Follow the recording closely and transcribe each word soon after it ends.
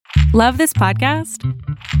Love this podcast?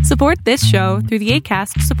 Support this show through the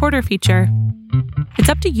Acast supporter feature. It's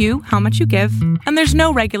up to you how much you give, and there's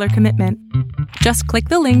no regular commitment. Just click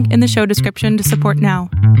the link in the show description to support now.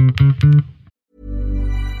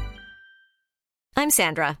 I'm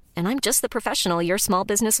Sandra, and I'm just the professional your small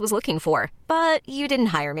business was looking for. But you didn't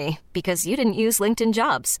hire me because you didn't use LinkedIn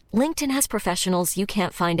Jobs. LinkedIn has professionals you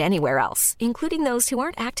can't find anywhere else, including those who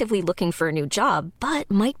aren't actively looking for a new job, but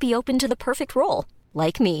might be open to the perfect role,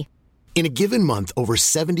 like me. In a given month, over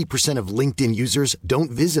 70% of LinkedIn users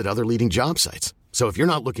don't visit other leading job sites. So if you're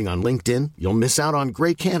not looking on LinkedIn, you'll miss out on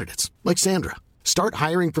great candidates like Sandra. Start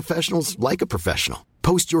hiring professionals like a professional.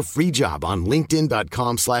 Post your free job on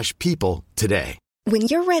linkedin.com/people today. When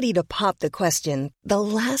you're ready to pop the question, the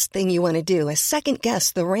last thing you want to do is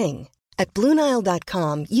second-guess the ring. At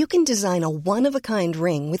BlueNile.com, you can design a one-of-a-kind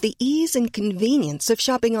ring with the ease and convenience of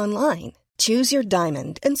shopping online. Choose your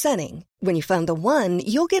diamond and setting. When you find the one,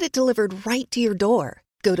 you'll get it delivered right to your door.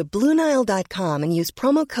 Go to BlueNile.com and use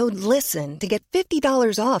promo code LISTEN to get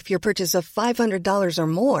 $50 off your purchase of $500 or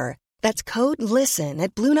more. That's code LISTEN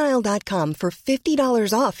at BlueNile.com for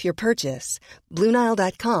 $50 off your purchase.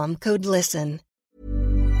 BlueNile.com, code LISTEN.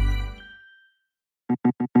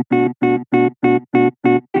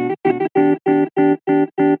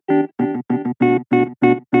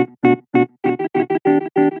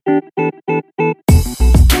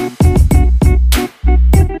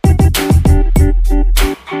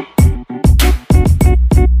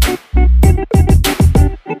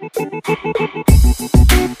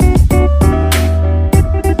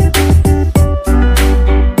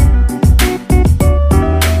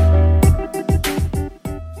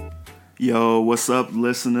 Yo, what's up,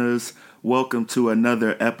 listeners? Welcome to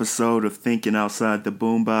another episode of Thinking Outside the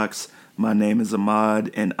Boombox. My name is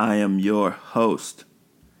Ahmad, and I am your host.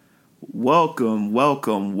 Welcome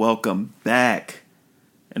back.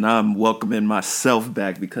 And I'm welcoming myself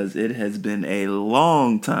back because it has been a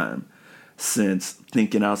long time since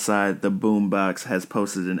Thinking Outside the Boombox has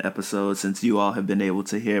posted an episode, since you all have been able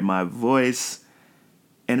to hear my voice.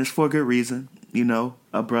 And it's for good reason. You know,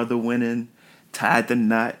 a brother went in, tied the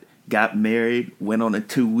knot, got married, went on a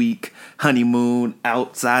 2-week honeymoon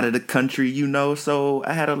outside of the country, so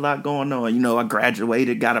I had a lot going on. I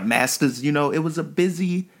graduated, got a master's, it was a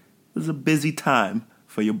busy time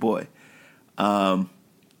for your boy. And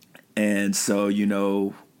so,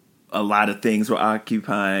 a lot of things were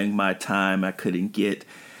occupying my time. I couldn't get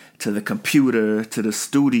to the computer, to the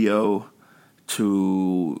studio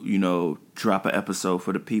to, drop an episode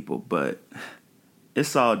for the people, but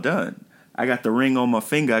it's all done. I got the ring on my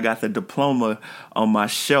finger. I got the diploma on my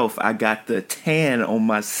shelf. I got the tan on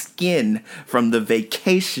my skin from the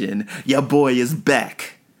vacation. Your boy is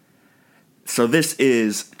back. So this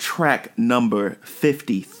is track number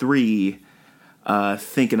 53,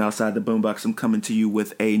 Thinking Outside the Boombox. I'm coming to you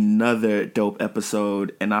with another dope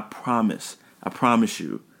episode, and I promise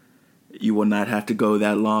you, you will not have to go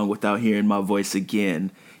that long without hearing my voice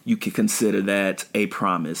again. You can consider that a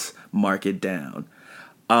promise. Mark it down.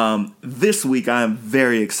 This week I am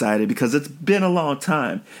very excited because it's been a long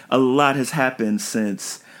time. A lot has happened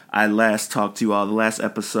since I last talked to you all. The last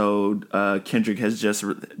episode, Kendrick has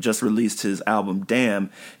just released his album Damn,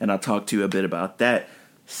 and I'll talk to you a bit about that.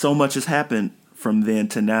 So much has happened from then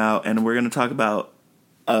to now, and we're going to talk about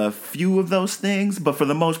a few of those things, but for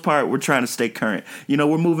the most part, we're trying to stay current.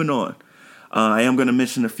 We're moving on. I am going to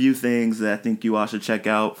mention a few things that I think you all should check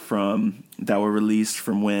out that were released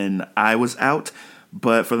from when I was out.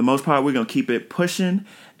 But for the most part, we're going to keep it pushing,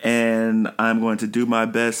 and I'm going to do my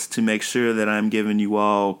best to make sure that I'm giving you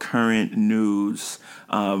all current news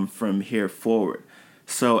from here forward.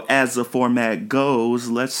 So as the format goes,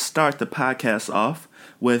 let's start the podcast off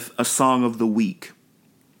with a song of the week.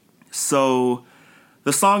 So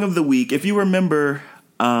the song of the week, if you remember,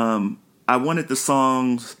 I wanted the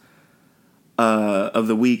songs of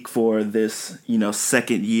the week for this,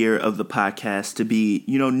 second year of the podcast to be,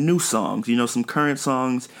 new songs, some current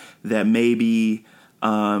songs that maybe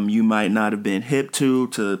you might not have been hip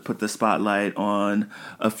to put the spotlight on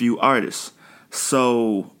a few artists.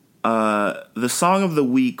 So the song of the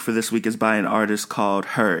week for this week is by an artist called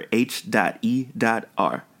Her,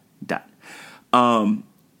 H.E.R.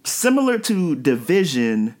 Similar to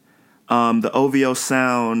Division, the OVO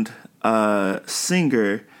Sound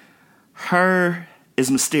singer, Her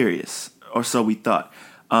is mysterious, or so we thought.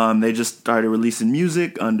 They just started releasing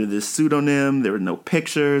music under this pseudonym. There were no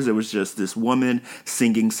pictures. It was just this woman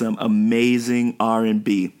singing some amazing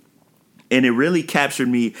R&B. And it really captured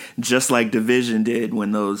me just like Division did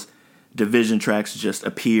when those Division tracks just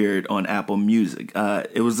appeared on Apple Music.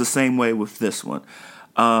 It was the same way with this one.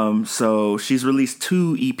 So she's released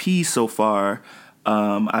 2 EPs so far.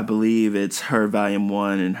 I believe it's Her Volume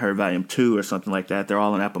 1 and Her Volume 2 or something like that. They're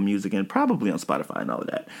all on Apple Music and probably on Spotify and all of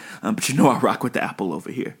that. But you know I rock with the Apple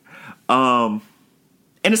over here. And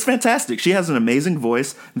it's fantastic. She has an amazing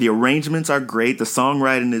voice. The arrangements are great. The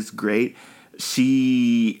songwriting is great.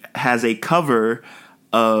 She has a cover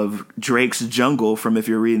of Drake's Jungle from If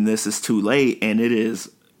You're Reading This, It's Too Late, and it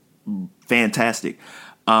is fantastic.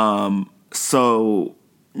 So,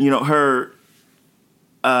 you know, her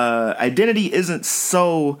identity isn't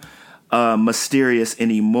so mysterious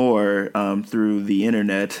anymore through the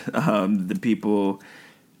internet. The people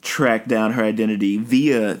track down her identity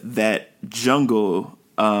via that jungle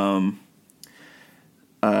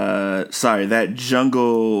that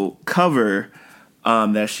jungle cover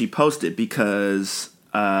that she posted, because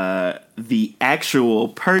the actual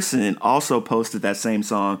person also posted that same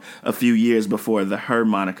song a few years before the Her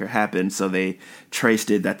moniker happened. So they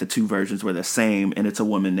traced it that the 2 versions were the same. And it's a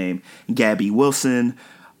woman named Gabby Wilson,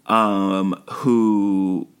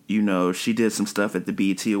 who, you know, she did some stuff at the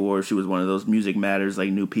BET Awards. She was one of those Music Matters,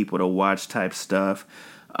 like, new people to watch type stuff.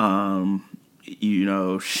 You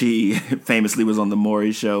know, she famously was on the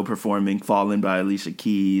Maury Show performing Fallen by Alicia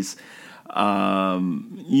Keys.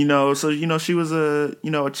 You know, so, you know, she was a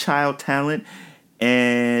child talent,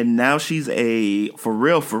 and now she's a for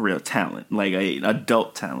real talent, like a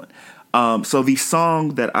adult talent. So the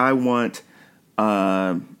song that I want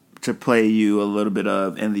to play you a little bit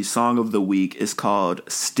of, and the song of the week, is called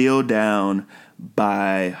Still Down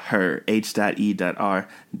by Her, H.E.R.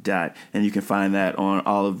 And you can find that on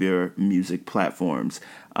all of your music platforms.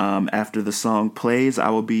 After the song plays, I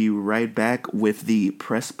will be right back with the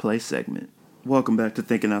Press Play segment. Welcome back to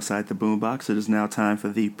Thinking Outside the Boombox. It is now time for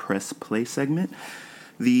the Press Play segment.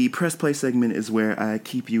 The Press Play segment is where I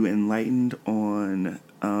keep you enlightened on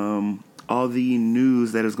all the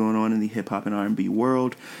news that is going on in the hip-hop and R&B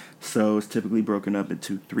world. So it's typically broken up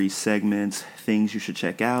into 3 segments: things you should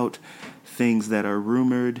check out, things that are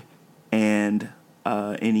rumored, and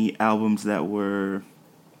any albums that were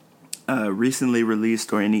recently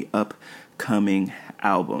released or any upcoming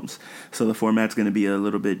albums. So the format's going to be a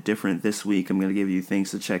little bit different this week. I'm going to give you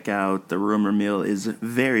things to check out. The rumor mill is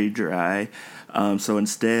very dry. So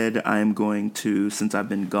instead, I'm going to, since I've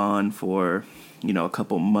been gone for, a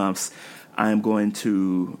couple months, I'm going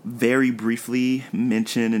to very briefly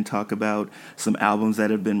mention and talk about some albums that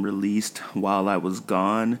have been released while I was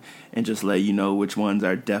gone, and just let you know which ones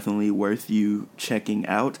are definitely worth you checking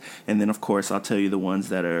out. And then, of course, I'll tell you the ones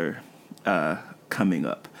that are coming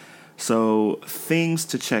up. So, things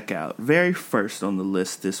to check out. Very first on the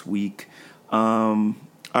list this week are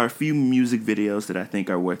a few music videos that I think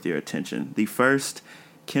are worth your attention. The first,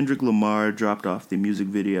 Kendrick Lamar dropped off the music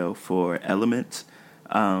video for Element.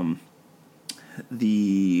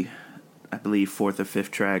 The, I believe, 4th or 5th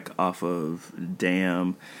track off of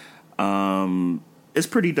Damn. It's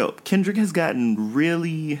pretty dope. Kendrick has gotten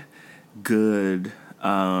really good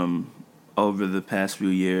over the past few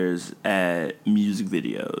years at music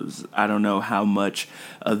videos. I don't know how much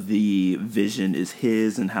of the vision is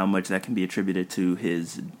his and how much that can be attributed to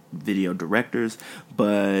his video directors,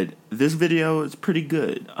 but this video is pretty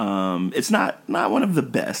good. It's not one of the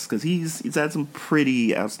best, because he's had some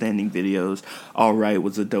pretty outstanding videos. All Right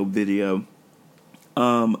was a dope video,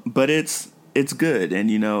 but it's good. And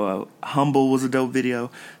Humble was a dope video.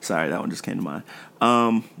 Sorry, that one just came to mind.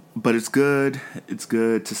 But it's good. It's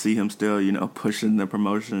good to see him still, pushing the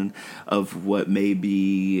promotion of what may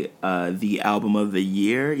be the album of the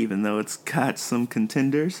year, even though it's got some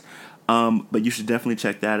contenders. But you should definitely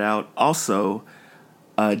check that out. Also,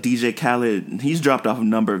 DJ Khaled, he's dropped off a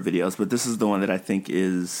number of videos, but this is the one that I think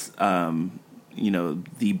is,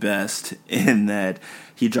 the best, in that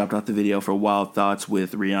he dropped off the video for Wild Thoughts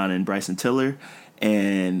with Rihanna and Bryson Tiller.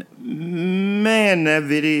 And man, that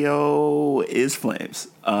video is flames.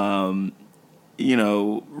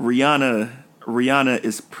 Rihanna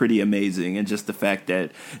is pretty amazing, and just the fact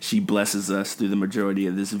that she blesses us through the majority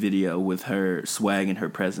of this video with her swag and her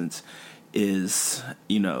presence is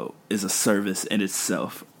a service in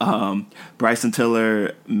itself. Bryson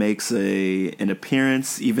Tiller makes an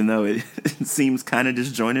appearance, even though it seems kind of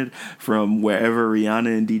disjointed from wherever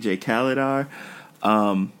Rihanna and DJ Khaled are.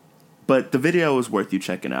 But the video is worth you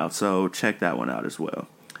checking out, so check that one out as well.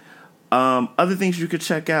 Other things you could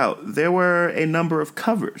check out. There were a number of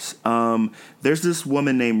covers. There's this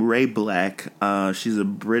woman named Ray Black. She's a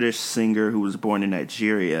British singer who was born in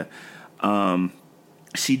Nigeria.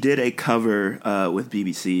 She did a cover with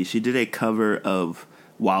BBC. She did a cover of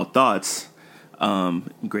Wild Thoughts.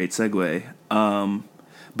 Great segue.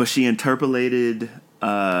 But she interpolated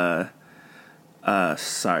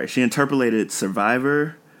She interpolated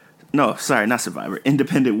Survivor. No, sorry, not Survivor.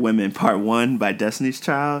 Independent Women Part 1 by Destiny's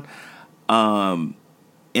Child.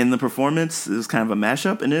 In the performance, it was kind of a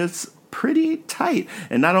mashup, and it's pretty tight.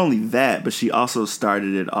 And not only that, but she also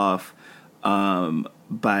started it off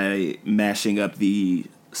by mashing up the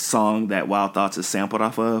song that Wild Thoughts is sampled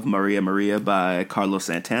off of, Maria Maria by Carlos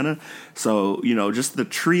Santana. So, just the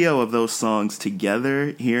trio of those songs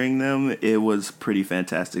together, hearing them, it was pretty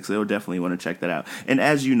fantastic. So you'll definitely want to check that out. And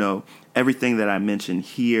as you know, everything that I mentioned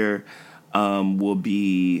here will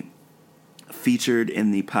be featured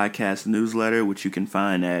in the podcast newsletter, which you can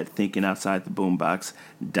find at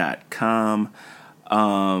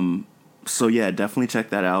thinkingoutsidetheboombox.com. So yeah, definitely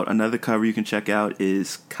check that out. Another cover you can check out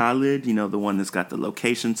is Khalid, the one that's got the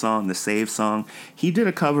location song, the save song. He did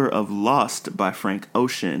a cover of Lost by Frank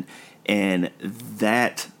Ocean, and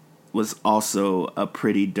that was also a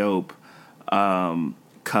pretty dope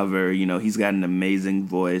cover. He's got an amazing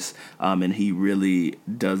voice, and he really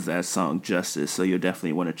does that song justice. So you'll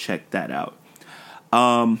definitely want to check that out.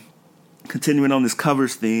 Continuing on this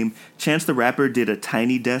covers theme, Chance the Rapper did a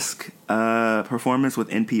Tiny Desk performance with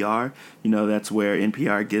NPR. That's where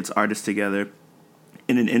NPR gets artists together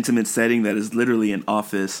in an intimate setting that is literally an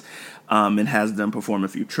office, and has them perform a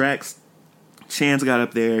few tracks. Chance got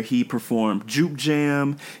up there. He performed Juke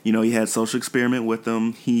Jam. He had Social Experiment with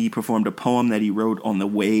them. He performed a poem that he wrote on the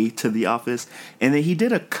way to the office. And then he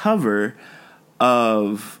did a cover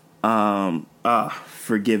of,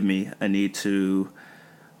 forgive me, I need to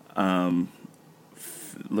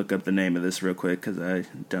look up the name of this real quick because I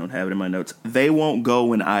don't have it in my notes. They Won't Go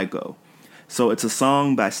When I Go. So it's a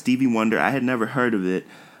song by Stevie Wonder. I had never heard of it,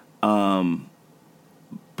 but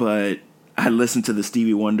I listened to the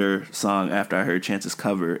Stevie Wonder song after I heard Chance's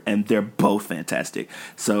cover, and they're both fantastic.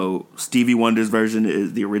 So Stevie Wonder's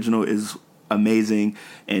version the original is amazing,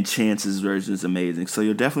 and Chance's version is amazing. So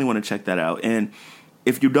you'll definitely want to check that out. And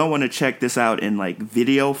if you don't want to check this out in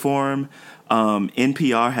video form,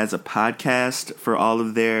 NPR has a podcast for all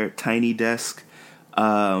of their Tiny Desk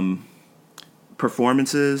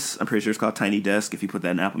performances. I'm pretty sure it's called Tiny Desk if you put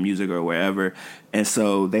that in Apple Music or wherever. And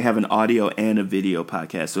so they have an audio and a video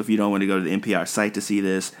podcast. So if you don't want to go to the NPR site to see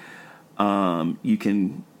this, you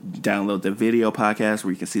can download the video podcast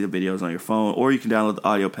where you can see the videos on your phone, or you can download the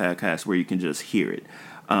audio podcast where you can just hear it.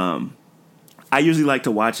 I usually like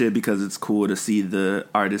to watch it because it's cool to see the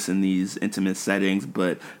artists in these intimate settings,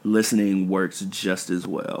 but listening works just as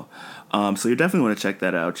well. So you definitely want to check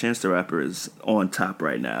that out. Chance the Rapper is on top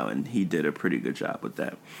right now, and he did a pretty good job with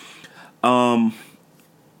that. Some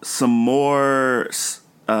more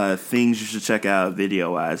things you should check out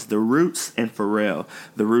video-wise. The Roots and Pharrell.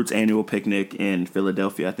 The Roots annual picnic in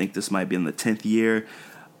Philadelphia. I think this might be in the 10th year.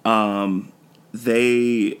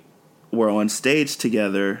 They were on stage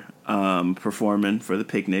together performing for the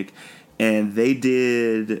picnic, and they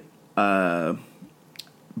did Break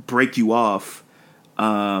You Off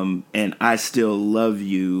and I Still Love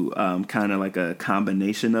You, kind of like a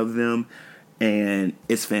combination of them, and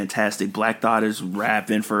it's fantastic. Black Thought is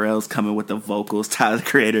rapping, Pharrell's coming with the vocals, Tyler the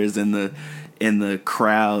Creator's in the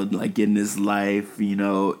crowd, like getting his life.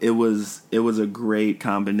 It was a great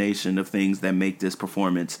combination of things that make this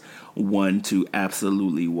performance one to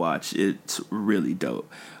absolutely watch. It's really dope.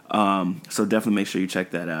 So definitely make sure you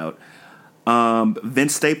check that out.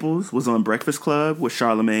 Vince Staples was on Breakfast Club with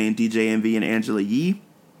Charlamagne, DJ Envy, and Angela Yee.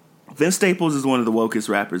 Vince Staples is one of the wokest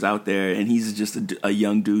rappers out there, and he's just a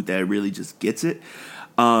young dude that really just gets it.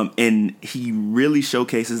 And he really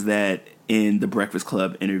showcases that in the Breakfast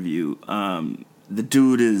Club interview. The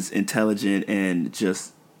dude is intelligent and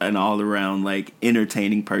just an all-around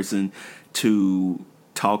entertaining person to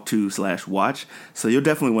talk to / watch. So you'll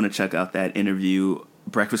definitely want to check out that interview.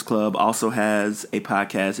 Breakfast Club also has a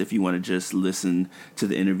podcast if you want to just listen to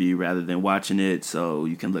the interview rather than watching it, so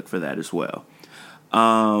you can look for that as well.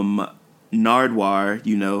 Nardwuar,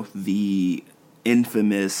 the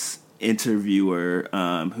infamous interviewer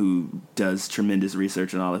who does tremendous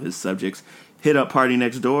research on all of his subjects, hit up Party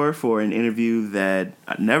Next Door for an interview that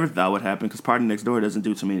I never thought would happen because Party Next Door doesn't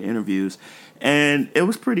do too many interviews. And it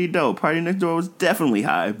was pretty dope. Party Next Door was definitely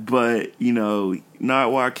high, but,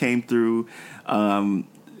 Nardwuar came through,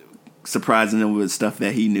 surprising him with stuff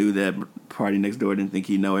that he knew that Party Next Door didn't think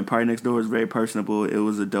he'd know. And Party Next Door is very personable. It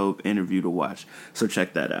was a dope interview to watch. So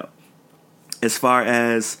check that out. As far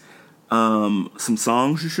as some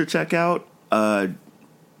songs you should check out,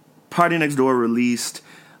 Party Next Door released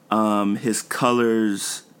his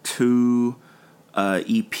Colors 2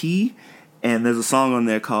 EP, and there's a song on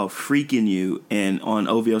there called Freakin' You, and on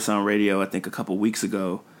OVO Sound Radio, I think a couple weeks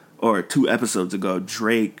ago, or 2 episodes ago,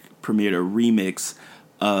 Drake premiered a remix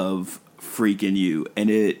of Freaking You, and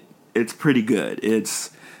it's pretty good.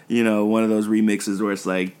 It's, you know, one of those remixes where it's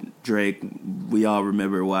like, Drake, we all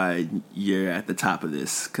remember why you're at the top of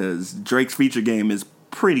this, because Drake's feature game is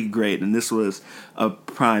pretty great, and this was a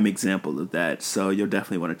prime example of that, so you'll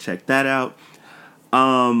definitely want to check that out.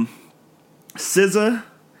 SZA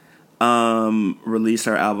released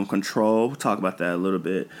her album Control. We'll talk about that a little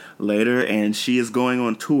bit later, and she is going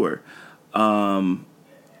on tour.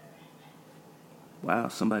 Wow,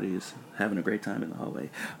 somebody is having a great time in the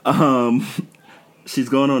hallway. She's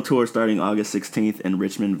going on tour starting August 16th in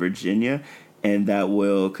Richmond, Virginia, and that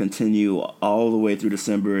will continue all the way through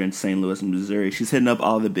December in St. Louis, Missouri. She's hitting up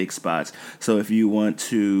all the big spots. So if you want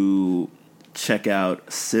to check out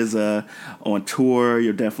SZA on tour,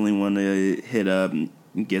 you'll definitely want to hit up and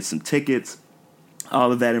get some tickets.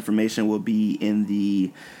 All of that information will be in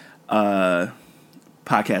the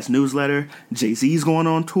podcast newsletter. Jay-Z's going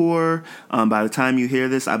on tour. By the time you hear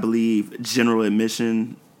this, I believe general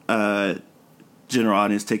admission, general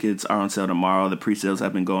audience tickets are on sale tomorrow. The pre-sales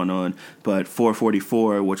have been going on, but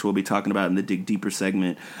 444, which we'll be talking about in the Dig Deeper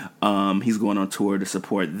segment, he's going on tour to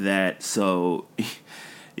support that. So,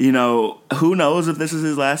 you know, who knows if this is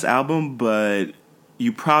his last album, but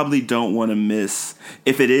you probably don't want to miss,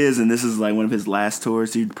 if it is, and this is like one of his last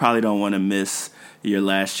tours, you probably don't want to miss your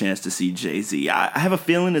last chance to see Jay-Z. I have a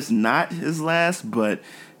feeling it's not his last, but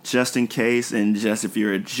just in case, and just if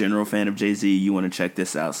you're a general fan of Jay-Z, you want to check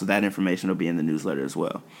this out. So that information will be in the newsletter as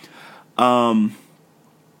well.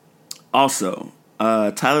 Also,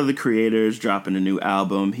 Tyler, the Creator, is dropping a new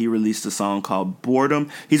album. He released a song called Boredom.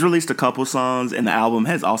 He's released a couple songs, and the album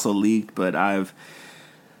has also leaked, but I've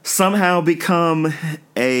somehow become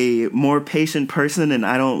a more patient person, and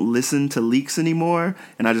I don't listen to leaks anymore,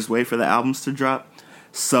 and I just wait for the albums to drop.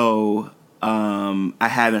 So I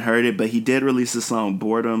haven't heard it, but he did release the song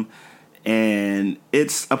Boredom, and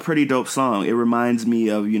it's a pretty dope song. It reminds me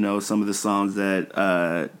of, you know, some of the songs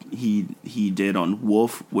that he did on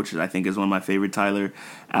Wolf, which I think is one of my favorite Tyler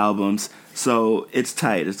albums. So it's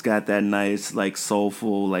tight. It's got that nice, like,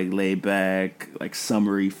 soulful, like, laid back, like,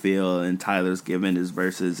 summery feel, and Tyler's giving his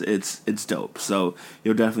verses. It's dope. So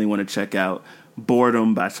you'll definitely want to check out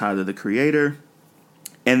Boredom by Tyler, the Creator.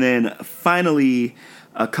 And then finally,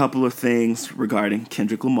 a couple of things regarding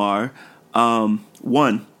Kendrick Lamar.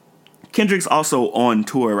 One, Kendrick's also on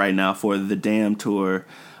tour right now for the Damn Tour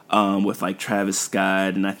with like Travis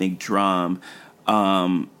Scott and I think Drum.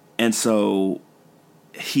 And so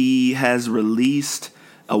he has released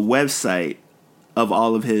a website of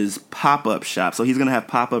all of his pop-up shops. So he's going to have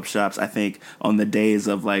pop-up shops, I think, on the days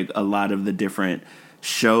of like a lot of the different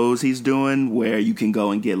shows he's doing, where you can go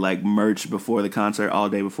and get like merch before the concert, all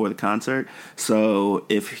day before the concert. So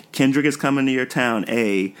if Kendrick is coming to your town,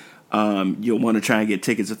 A, you'll want to try and get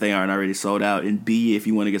tickets if they aren't already sold out, and B, if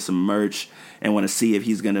you want to get some merch and want to see if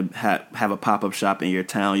he's going to have a pop-up shop in your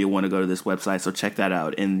town, you'll want to go to this website. So check that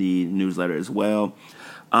out in the newsletter as well.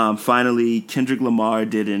 Finally, Kendrick Lamar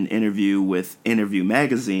did an interview with Interview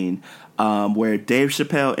Magazine where Dave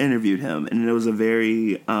Chappelle interviewed him, and it was a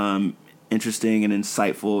very interesting and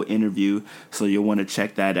insightful interview, so you'll want to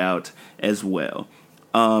check that out as well.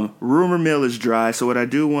 Rumor mill is dry, so what I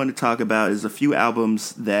do want to talk about is a few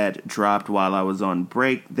albums that dropped while I was on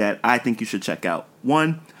break that I think you should check out.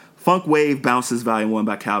 One, Funk Wave Bounces Volume 1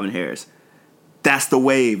 by Calvin Harris. That's the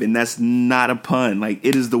wave, and that's not a pun. Like,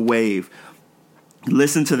 it is the wave.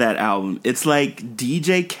 Listen to that album. It's like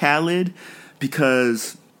DJ Khaled,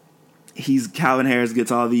 because Calvin Harris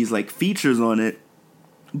gets all these like features on it,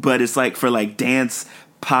 but it's like for like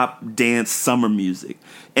pop dance summer music,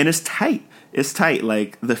 and it's tight. It's tight.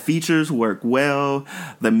 Like, the features work well.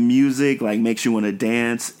 The music like makes you want to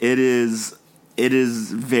dance. It is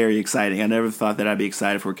very exciting. I never thought that I'd be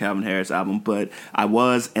excited for a Calvin Harris album, but I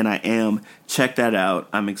was, and I am. Check that out.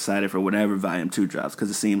 I'm excited for whenever Volume 2 drops, because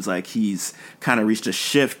it seems like he's kind of reached a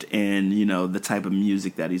shift in, you know, the type of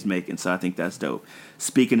music that he's making. So I think that's dope.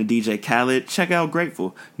 Speaking of DJ Khaled, check out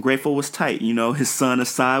Grateful. Grateful was tight. You know, his son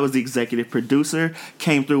Asai was the executive producer,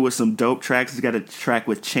 came through with some dope tracks. He's got a track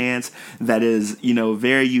with Chance that is, you know,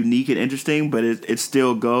 very unique and interesting, but it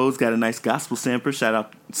still goes. Got a nice gospel sample. Shout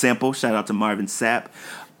out to Marvin Sapp.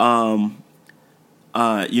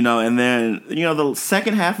 You know, and then, you know, the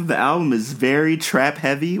second half of the album is very trap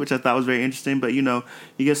heavy, which I thought was very interesting. But, you know,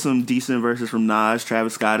 you get some decent verses from Nas.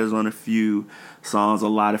 Travis Scott is on a few songs, a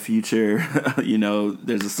lot of Future. You know,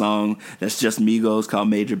 there's a song that's just Migos called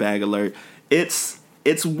Major Bag Alert. It's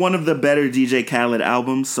one of the better DJ Khaled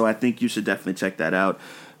albums, so I think you should definitely check that out.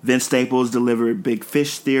 Vince Staples delivered Big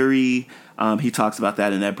Fish Theory. He talks about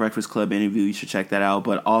that in that Breakfast Club interview. You should check that out.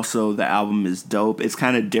 But also, the album is dope. It's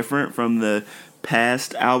kind of different from the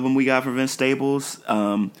past album we got from Vince Staples.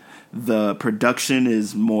 The production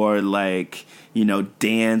is more like,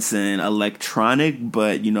 dance and electronic,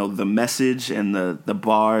 but, the message and the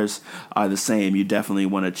bars are the same. You definitely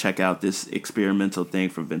want to check out this experimental thing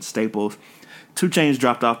from Vince Staples. 2 Chainz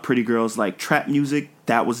dropped off Pretty Girls Like Trap Music.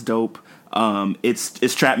 That was dope.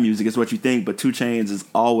 It's trap music, is what you think, but 2 Chainz is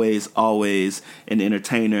always an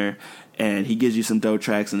entertainer, and he gives you some dope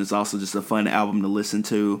tracks, and it's also just a fun album to listen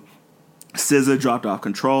to. SZA dropped off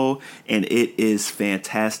Control, and it is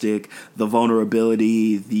fantastic. The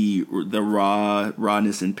vulnerability, the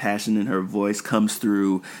rawness and passion in her voice comes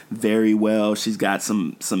through very well. She's got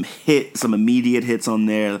some immediate hits on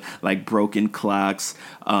there, like Broken Clocks,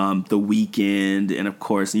 The Weeknd, and of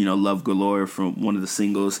course, Love Galore from one of the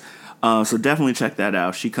singles. So definitely check that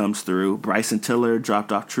out. She comes through. Bryson Tiller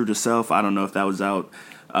dropped off True to Self. I don't know if that was out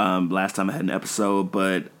last time I had an episode,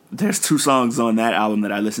 but there's 2 songs on that album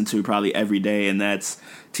that I listen to probably every day, and that's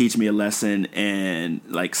Teach Me a Lesson and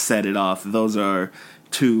like Set It Off. Those are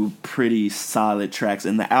 2 pretty solid tracks,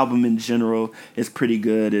 and the album in general is pretty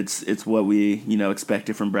good. It's what we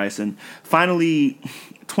expected from Bryson. Finally,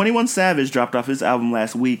 21 Savage dropped off his album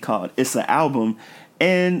last week called It's a Album,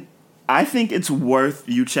 and I think it's worth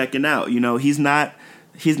you checking out. He's not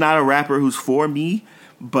a rapper who's for me,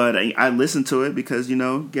 but I listened to it because,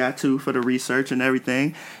 got to for the research and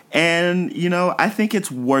everything. And, I think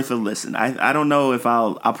it's worth a listen. I don't know if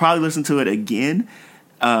I'll probably listen to it again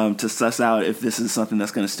to suss out if this is something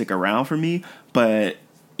that's going to stick around for me. But,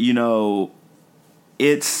 I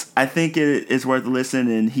think it's worth a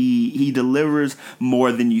listen, and he delivers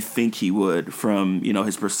more than you think he would from,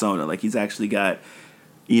 his persona. Like, he's actually got,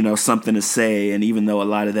 something to say. And even though a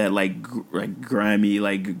lot of that like grimy,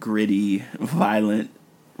 like gritty, violent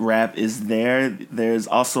rap is there's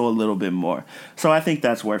also a little bit more. So I think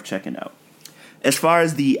that's worth checking out. As far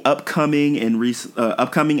as the upcoming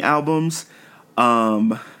upcoming albums,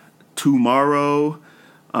 tomorrow,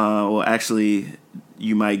 well, actually,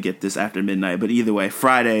 you might get this after midnight, but either way,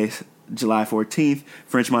 Friday, July 14th,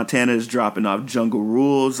 French Montana is dropping off Jungle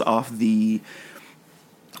Rules off the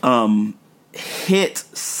hit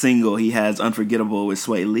single he has, Unforgettable, with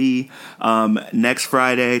Sway Lee. Next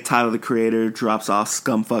Friday, Tyler the Creator drops off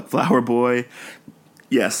Scumfuck Flower Boy.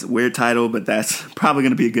 Yes, weird title, but that's probably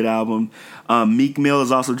going to be a good album. Meek Mill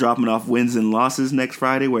is also dropping off Wins and Losses next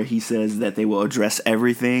Friday, where he says that they will address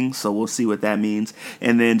everything, so we'll see what that means.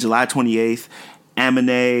 And then July 28th,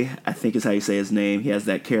 Aminé, I think is how you say his name, he has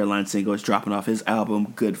that Caroline single, is dropping off his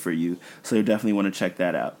album, Good For You. So you definitely want to check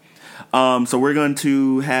that out. So we're going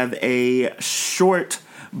to have a short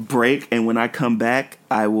break, and when I come back,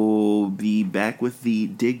 I will be back with the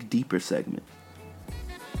Dig Deeper segment.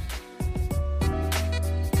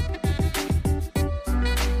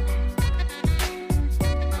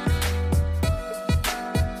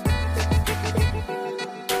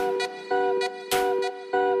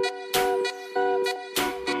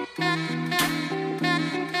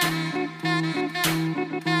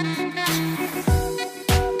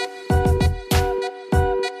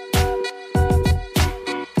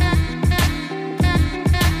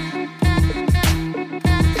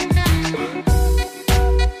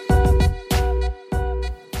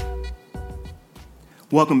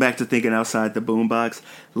 Welcome back to Thinking Outside the Boombox.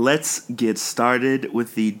 Let's get started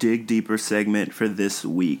with the Dig Deeper segment for this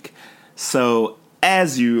week. So,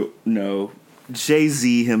 as you know,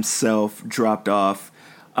 Jay-Z himself dropped off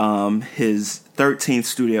his 13th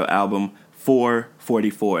studio album,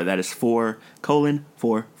 444. That is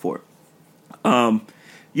 4:44.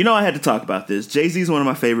 I had to talk about this. Jay-Z is one of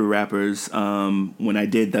my favorite rappers. When I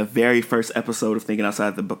did the very first episode of Thinking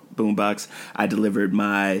Outside the Boombox, I delivered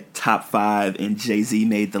my top 5, and Jay-Z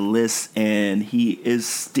made the list, and he is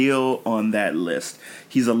still on that list.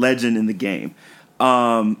 He's a legend in the game.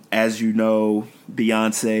 As you know,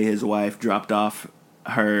 Beyonce, his wife, dropped off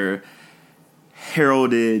her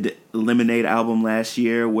heralded Lemonade album last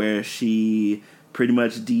year, where she pretty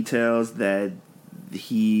much details that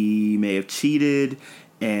he may have cheated,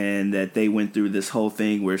 and that they went through this whole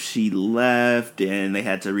thing where she left and they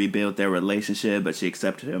had to rebuild their relationship, but she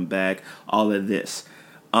accepted him back, all of this.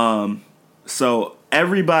 So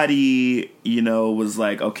everybody, was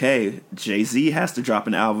like, okay, Jay-Z has to drop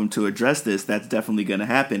an album to address this. That's definitely going to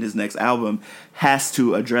happen. His next album has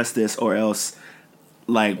to address this, or else,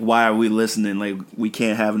 like, why are we listening? Like, we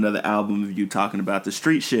can't have another album of you talking about the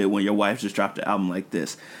street shit when your wife just dropped an album like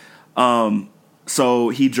this. So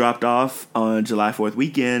he dropped off on July 4th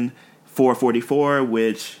weekend, 444,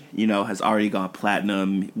 which, has already gone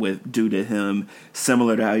platinum due to him,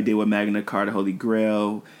 similar to how he did with Magna Carta Holy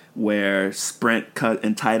Grail, where Sprint Cut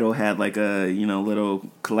and Tidal had like a, little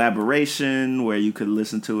collaboration where you could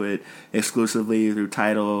listen to it exclusively through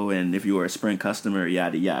Tidal, and if you were a Sprint customer,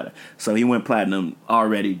 yada yada. So he went platinum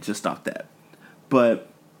already just off that. But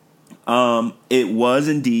it was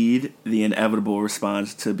indeed the inevitable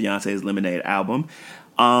response to Beyonce's Lemonade album.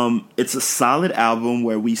 It's a solid album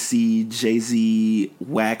where we see Jay-Z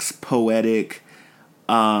wax poetic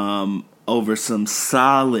over some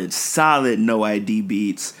solid No ID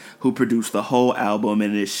beats, who produced the whole album.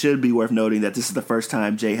 And it should be worth noting that this is the first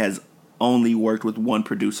time Jay has only worked with one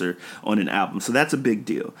producer on an album. So that's a big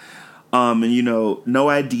deal. And, No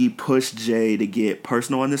ID pushed Jay to get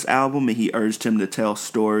personal on this album, and he urged him to tell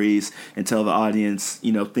stories and tell the audience,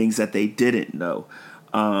 things that they didn't know.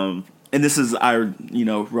 And this is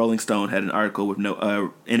Rolling Stone had an article with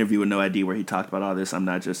interview with No ID where he talked about all this. I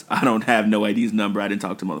don't have No ID's number. I didn't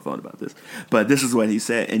talk to him on the phone about this, but this is what he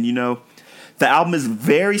said. And, the album is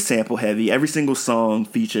very sample heavy. Every single song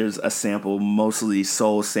features a sample, mostly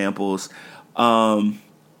soul samples. And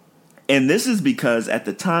this is because at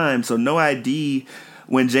the time, so No ID,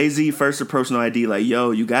 when Jay-Z first approached No ID, like,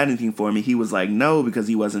 yo, you got anything for me? He was like, no, because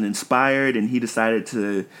he wasn't inspired. And he decided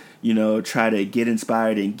to, try to get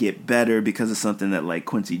inspired and get better because of something that like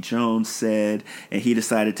Quincy Jones said. And he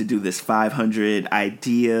decided to do this 500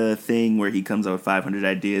 idea thing where he comes up with 500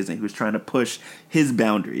 ideas, and he was trying to push his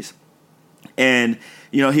boundaries. And,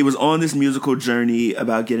 he was on this musical journey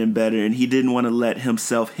about getting better, and he didn't want to let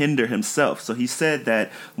himself hinder himself. So he said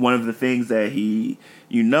that one of the things that he,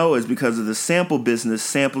 is because of the sample business,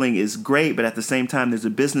 sampling is great, but at the same time, there's a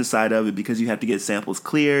business side of it because you have to get samples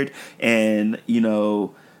cleared. And,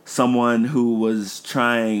 someone who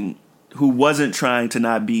wasn't trying to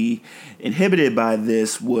not be inhibited by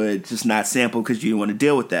this would just not sample because you didn't want to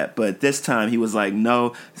deal with that. But this time he was like, no,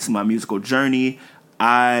 this is my musical journey.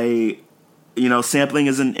 Sampling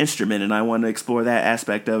is an instrument, and I want to explore that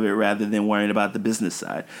aspect of it rather than worrying about the business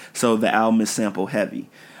side. So the album is sample heavy.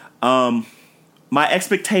 My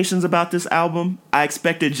expectations about this album, I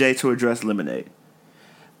expected Jay to address Lemonade.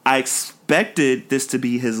 I expected this to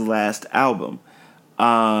be his last album.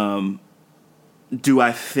 Do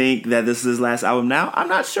I think that this is his last album now? I'm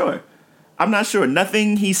not sure.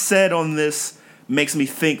 Nothing he said on this makes me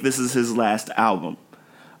think this is his last album.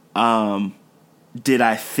 Did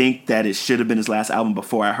I think that it should have been his last album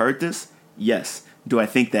before I heard this? Yes. Do I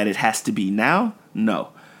think that it has to be now? No.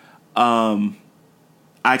 I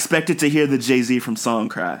expected to hear the Jay-Z from Song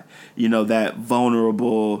Cry. That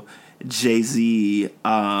vulnerable Jay-Z,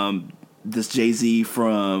 this Jay-Z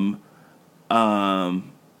from, what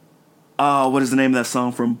is the name of that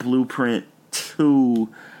song from Blueprint 2?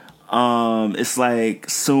 It's like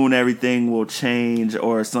Soon Everything Will Change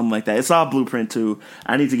or something like that. It's all Blueprint 2.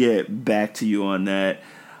 I need to get back to you on that.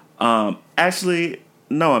 Actually,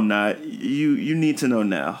 no, I'm not. You need to know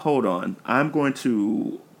now. Hold on. I'm going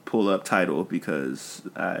to pull up Tidal because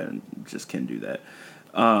I just can't do that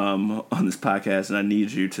on this podcast, and I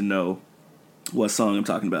need you to know what song I'm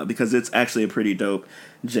talking about because it's actually a pretty dope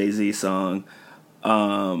Jay-Z song.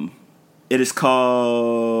 It is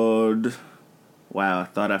called... Wow, I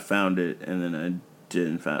thought I found it, and then I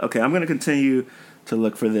didn't find it. Okay, I'm going to continue to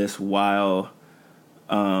look for this while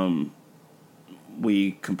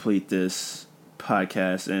we complete this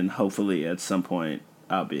podcast, and hopefully at some point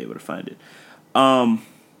I'll be able to find it.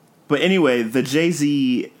 But anyway, the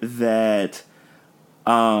Jay-Z that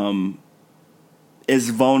is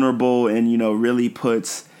vulnerable and, really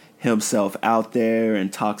puts himself out there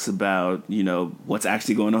and talks about, what's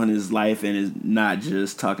actually going on in his life and is not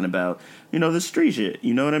just talking about, the street shit.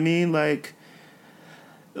 You know what I mean? Like,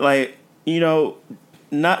 not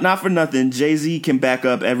for nothing, Jay-Z can back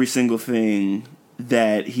up every single thing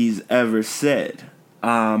that he's ever said.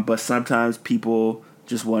 But sometimes people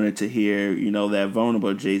just wanted to hear, that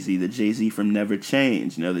vulnerable Jay-Z, the Jay-Z from Never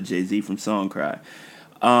Change, the Jay-Z from Song Cry.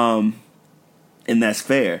 And that's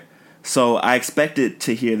fair. So I expected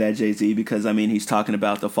to hear that Jay-Z because, he's talking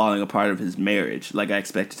about the falling apart of his marriage. Like, I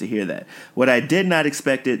expected to hear that. What I did not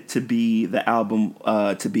expect it to be, the album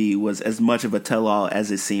to be, was as much of a tell-all as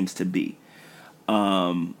it seems to be.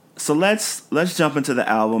 So let's jump into the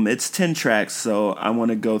album. It's 10 tracks, so I want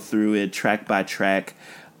to go through it track by track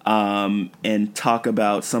and talk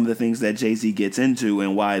about some of the things that Jay-Z gets into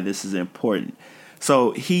and why this is important. So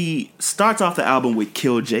he starts off the album with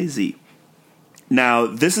Kill Jay-Z. Now,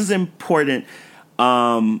 this is important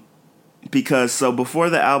because before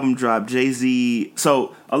the album dropped, Jay-Z...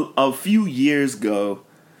 So a few years ago...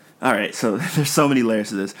 All right, so there's so many layers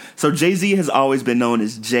to this. So Jay-Z has always been known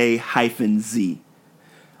as J-Z.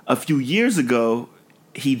 A few years ago,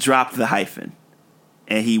 he dropped the hyphen,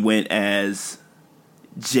 and he went as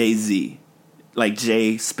Jay-Z, like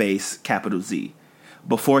J space capital Z.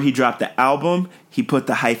 Before he dropped the album, he put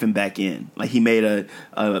the hyphen back in. Like he made a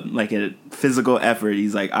physical effort.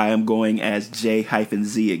 He's like, I am going as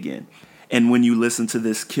J-Z again. And when you listen to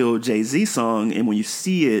this Kill Jay-Z song, and when you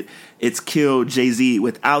see it, it's Kill Jay-Z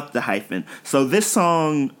without the hyphen. So this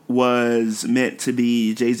song was meant to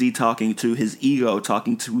be Jay-Z talking to his ego,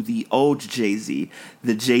 talking to the old Jay-Z,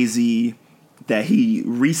 the Jay-Z that he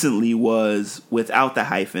recently was without the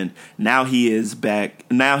hyphen. Now he is back.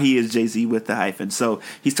 Now he is Jay-Z with the hyphen. So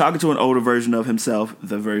he's talking to an older version of himself,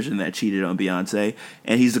 the version that cheated on Beyonce,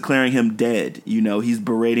 and he's declaring him dead. You know, he's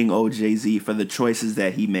berating old Jay-Z for the choices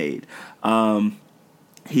that he made.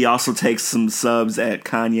 He also takes some subs at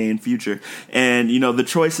Kanye and Future. And, you know, the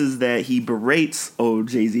choices that he berates old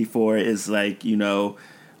Jay-Z for is like,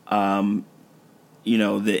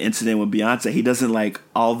 the incident with Beyonce. He doesn't like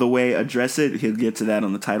all the way address it. He'll get to that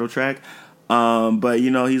on the title track. But,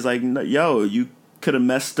 he's like, yo, you could have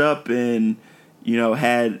messed up and,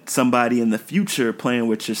 had somebody in the future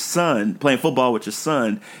playing football with your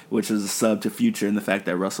son, which is a sub to Future, and the fact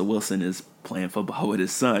that Russell Wilson is playing football with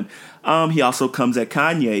his son. He also comes at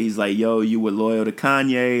Kanye. He's like, yo, you were loyal to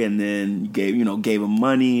Kanye, and then gave him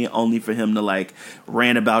money only for him to like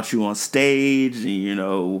rant about you on stage,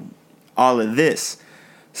 and, all of this.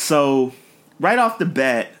 So right off the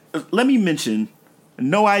bat, let me mention,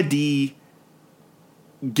 No ID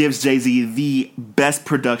gives Jay-Z the best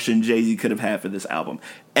production Jay-Z could have had for this album.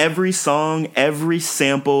 Every song, every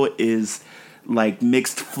sample is like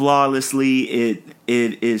mixed flawlessly. It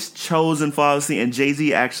is chosen flawlessly, and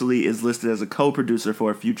Jay-Z actually is listed as a co-producer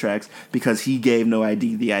for a few tracks because he gave No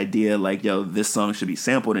ID the idea like, yo, this song should be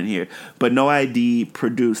sampled in here. But No ID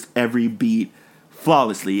produced every beat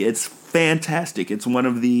flawlessly. It's fantastic. It's one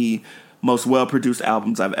of the most well-produced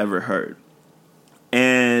albums I've ever heard.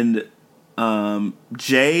 And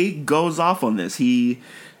Jay goes off on this. He,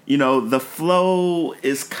 the flow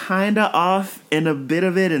is kind of off in a bit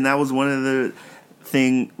of it, and that was one of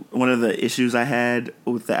the issues I had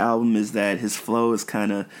with the album, is that his flow is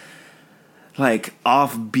kind of like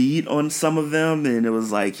offbeat on some of them, and it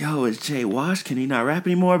was like, yo, is Jay washed? Can he not rap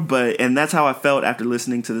anymore? And that's how I felt after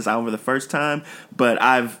listening to this album for the first time, but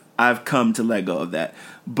I've come to let go of that.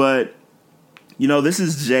 But, this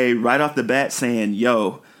is Jay right off the bat saying,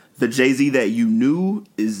 yo, the Jay-Z that you knew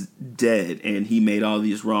is dead, and he made all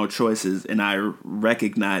these wrong choices, and I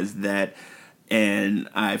recognize that, and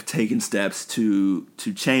I've taken steps to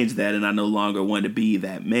change that, and I no longer want to be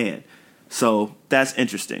that man. So that's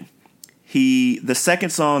interesting. The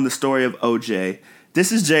second song, The Story of OJ,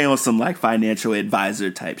 this is Jay on some like financial advisor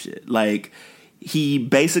type shit. Like he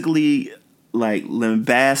basically like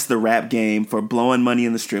lambasts the rap game for blowing money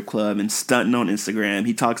in the strip club and stunting on Instagram.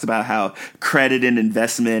 He talks about how credit and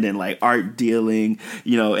investment and like art dealing,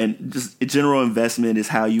 and just general investment is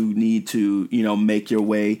how you need to, make your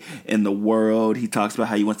way in the world. He talks about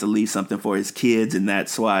how he wants to leave something for his kids, and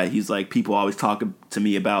that's why he's like, people always talk to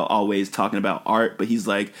me about always talking about art, but he's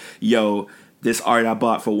like, yo, this art I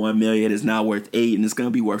bought for $1 million is now worth $8 million, and it's going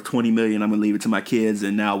to be worth $20 million. I'm going to leave it to my kids,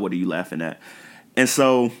 and now what are you laughing at? And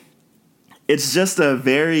so it's just a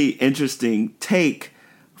very interesting take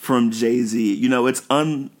from Jay-Z.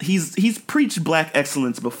 He's preached black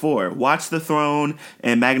excellence before. Watch the Throne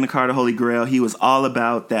and Magna Carta Holy Grail. He was all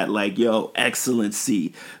about that, like, yo,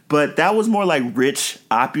 excellency. But that was more like rich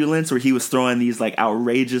opulence, where he was throwing these like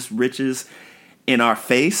outrageous riches in our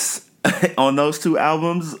face on those two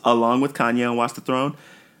albums, along with Kanye on Watch the Throne.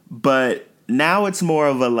 But now it's more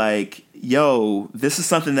of a like, yo, this is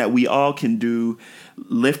something that we all can do.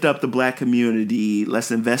 Lift up the black community. Let's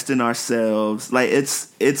invest in ourselves. Like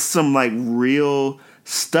it's some like real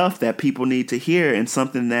stuff that people need to hear, and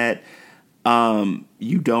something that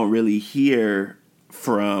you don't really hear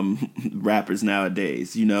from rappers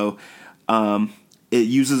nowadays. It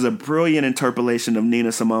uses a brilliant interpolation of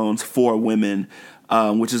Nina Simone's "For Women,"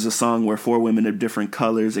 which is a song where four women of different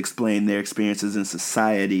colors explain their experiences in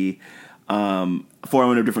society. Four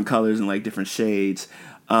women of different colors and like different shades.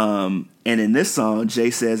 And in this song,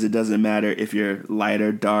 Jay says it doesn't matter if you're light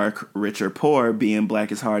or dark, rich or poor, being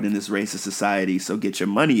black is hard in this racist society, so get your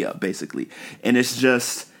money up, basically. And it's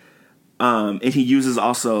just, and he uses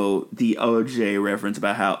also the OJ reference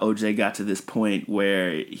about how OJ got to this point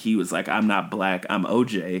where he was like, I'm not black, I'm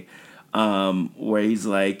OJ, where he's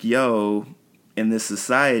like, yo, in this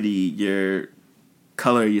society, your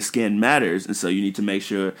color of your skin matters, and so you need to make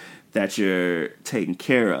sure that you're taken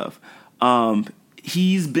care of.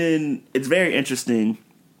 It's very interesting.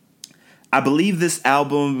 I believe this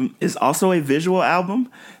album is also a visual album,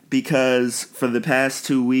 because for the past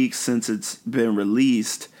 2 weeks since it's been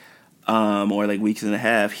released, or like weeks and a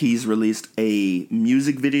half, he's released a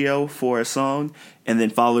music video for a song and then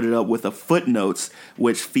followed it up with a footnotes,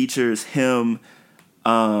 which features him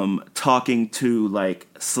talking to like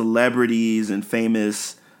celebrities and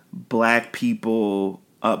famous black people,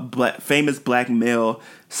 famous black male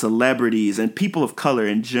celebrities and people of color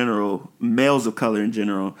in general, males of color in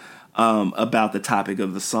general, about the topic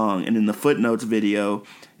of the song. And in the footnotes video,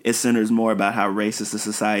 it centers more about how racist the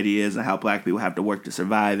society is and how black people have to work to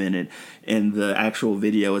survive in it. And the actual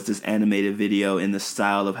video is this animated video in the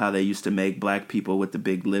style of how they used to make black people with the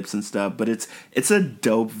big lips and stuff. But it's a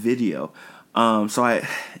dope video. So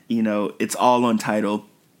it's all on Tidal.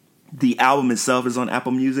 The album itself is on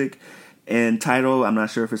Apple Music and Tidal. I'm not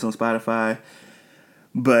sure if it's on Spotify,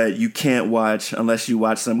 but you can't watch unless you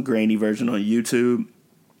watch some grainy version on YouTube.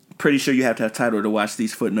 Pretty sure you have to have Tidal to watch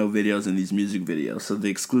these footnote videos and these music videos. So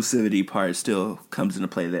the exclusivity part still comes into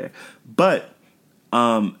play there. But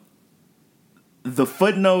the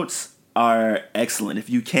footnotes are excellent. If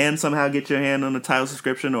you can somehow get your hand on a Tidal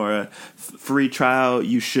subscription or a free trial,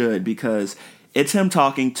 you should, because it's him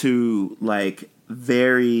talking to like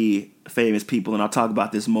very famous people, and I'll talk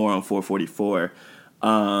about this more on 444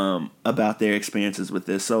 about their experiences with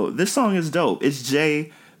this. So this song is dope. It's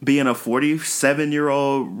Jay being a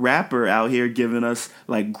 47-year-old rapper out here giving us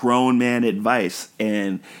like grown man advice,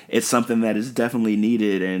 and it's something that is definitely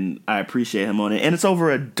needed, and I appreciate him on it. And it's over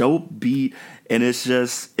a dope beat, and it's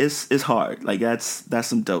just it's hard. Like that's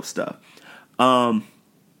some dope stuff. The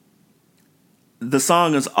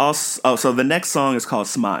song is also so the next song is called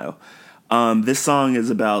Smile. This song is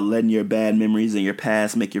about letting your bad memories in your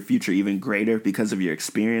past make your future even greater because of your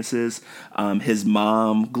experiences. His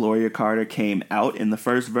mom, Gloria Carter, came out in the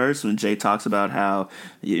first verse when Jay talks about how,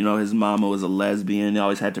 his mama was a lesbian. He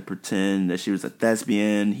always had to pretend that she was a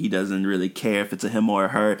thespian. He doesn't really care if it's a him or a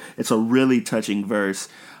her. It's a really touching verse.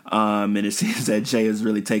 And it seems that Jay is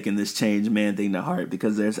really taking this changed man thing to heart,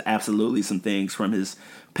 because there's absolutely some things from his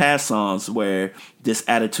past songs where this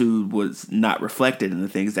attitude was not reflected in the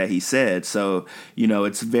things that he said. So,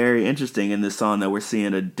 it's very interesting in this song that we're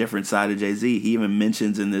seeing a different side of Jay-Z. He even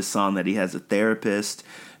mentions in this song that he has a therapist.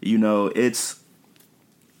 It's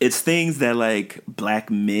things that like black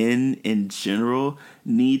men in general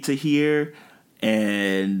need to hear,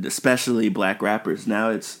 and especially black rappers. Now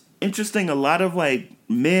it's interesting, a lot of like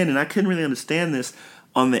men, and I couldn't really understand this,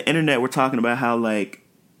 on the internet were talking about how like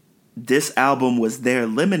this album was their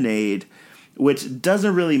Lemonade, which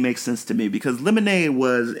doesn't really make sense to me, because Lemonade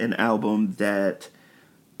was an album that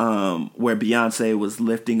where Beyonce was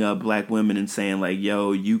lifting up black women and saying like,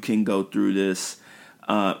 yo, you can go through this.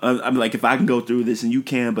 I'm like, if I can go through this and you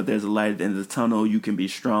can, but there's a light at the end of the tunnel, you can be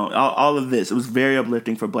strong. All of this, it was very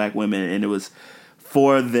uplifting for black women, and it was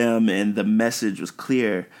for them, and the message was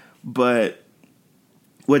clear. But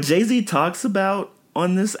what Jay-Z talks about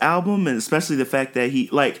on this album, and especially the fact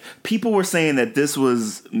that people were saying that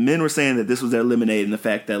men were saying that this was their Lemonade, and the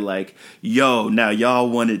fact that like, yo, now y'all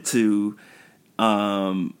wanted to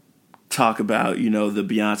talk about, the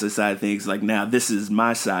Beyonce side of things, like now this is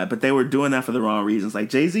my side, but they were doing that for the wrong reasons. Like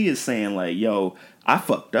Jay-Z is saying like, yo, I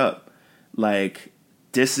fucked up. Like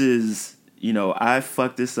this is, I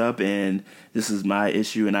fucked this up, and this is my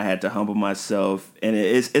issue, and I had to humble myself. And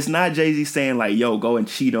it's not Jay-Z saying like, yo, go and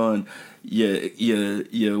cheat on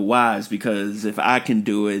your wives, because if I can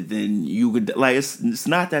do it, then you could. Like it's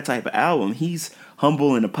not that type of album. He's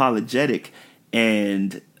humble and apologetic,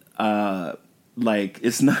 and like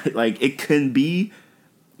it's not like it can be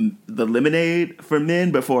the Lemonade for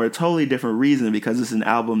men, but for a totally different reason, because it's an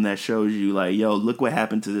album that shows you like, yo, look what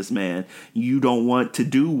happened to this man. You don't want to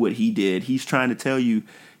do what he did. He's trying to tell you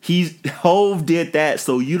Hove did that,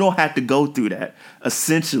 so you don't have to go through that,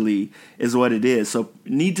 essentially, is what it is. So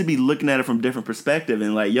need to be looking at it from a different perspective,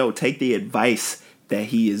 and like, yo, take the advice that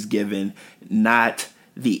he is given, not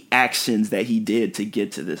the actions that he did to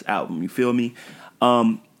get to this album. You feel me?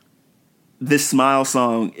 This Smile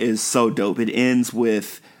song is so dope. It ends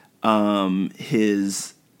with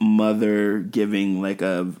his mother giving like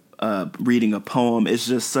reading a poem. It's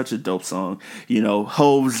just such a dope song.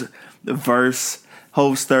 Hove's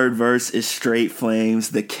third verse is straight flames.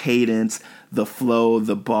 The cadence, the flow,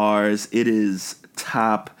 the bars, it is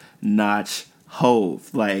top notch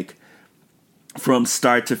Hove. Like from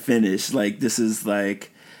start to finish. Like this is like,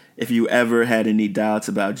 if you ever had any doubts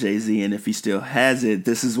about Jay-Z, and if he still has it,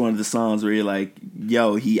 this is one of the songs where you're like,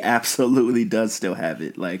 yo, he absolutely does still have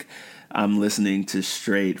it. Like I'm listening to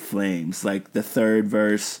straight flames. Like the third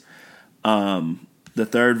verse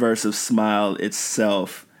of Smile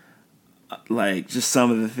itself, Like, just some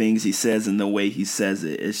of the things he says and the way he says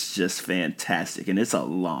it, it's just fantastic. And it's a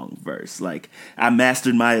long verse. Like, I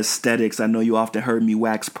mastered my aesthetics. I know you often heard me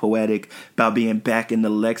wax poetic about being back in the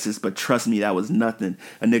Lexus, but trust me, that was nothing.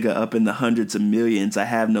 A nigga up in the hundreds of millions. I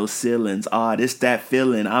have no ceilings. It's that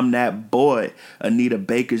feeling. I'm that boy. Anita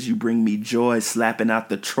Baker's You Bring Me Joy, slapping out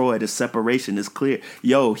the Troy. The separation is clear.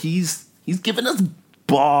 Yo, he's giving us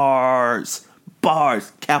bars.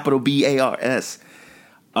 Bars. Capital B-A-R-S.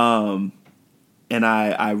 And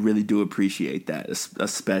I really do appreciate that,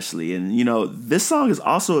 especially. And, you know, this song is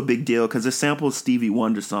also a big deal because it samples Stevie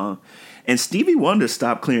Wonder's song. And Stevie Wonder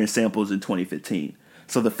stopped clearing samples in 2015.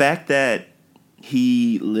 So the fact that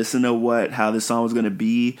he listened to how this song was going to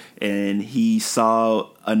be and he saw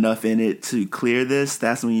enough in it to clear this,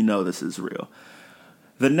 that's when you know this is real.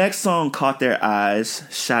 The next song caught their eyes.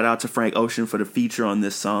 Shout out to Frank Ocean for the feature on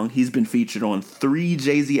this song. He's been featured on 3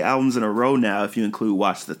 Jay-Z albums in a row now, if you include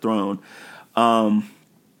Watch the Throne.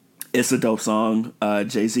 It's a dope song.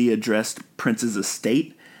 Jay-Z addressed Prince's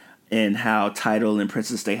estate and how Tidal and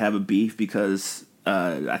Prince's estate have a beef because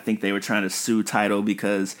I think they were trying to sue Tidal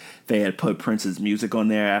because they had put Prince's music on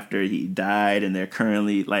there after he died, and they're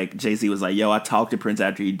currently, like, Jay-Z was like, yo, I talked to Prince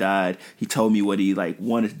after he died. He told me what he, like,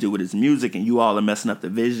 wanted to do with his music, and you all are messing up the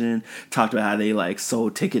vision. Talked about how they, like,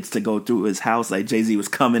 sold tickets to go through his house. Like, Jay-Z was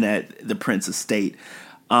coming at the Prince estate.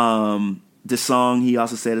 The song, he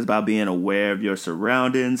also said, is about being aware of your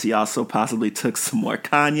surroundings. He also possibly took some more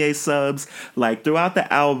Kanye subs. Like, throughout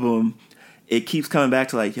the album, it keeps coming back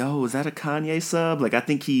to, like, yo, was that a Kanye sub? Like, I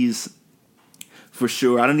think he's, for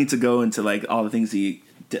sure, I don't need to go into, like, all the things he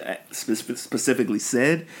specifically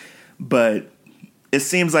said, but it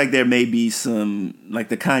seems like there may be some, like,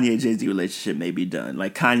 the Kanye-Jay-Z relationship may be done.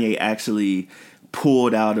 Like, Kanye actually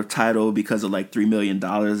pulled out of Tidal because of, like, $3 million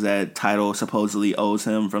that Tidal supposedly owes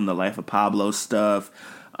him from the Life of Pablo stuff.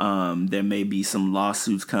 There may be some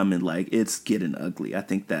lawsuits coming. Like, it's getting ugly. I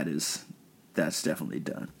think that's definitely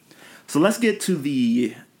done. So let's get to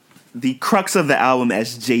the crux of the album,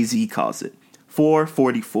 as Jay-Z calls it.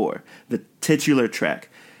 444, the titular track.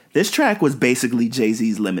 This track was basically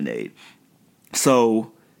Jay-Z's Lemonade.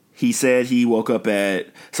 So he said he woke up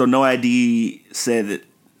No ID says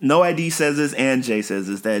this, and Jay says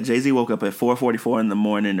this, that Jay-Z woke up at 4:44 in the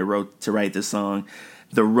morning to write this song.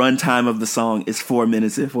 The runtime of the song is 4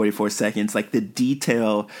 minutes and 44 seconds. Like, the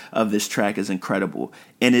detail of this track is incredible.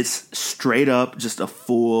 And it's straight up just a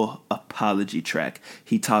full apology track.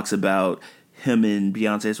 He talks about him and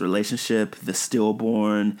Beyonce's relationship, the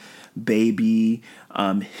stillborn baby,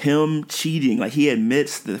 him cheating. Like, he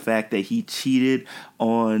admits the fact that he cheated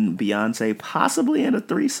on Beyonce, possibly in a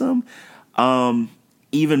threesome.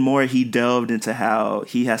 Even more, he delved into how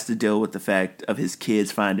he has to deal with the fact of his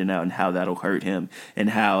kids finding out and how that'll hurt him, and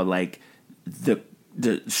how, like, the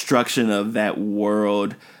destruction of that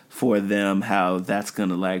world for them, how that's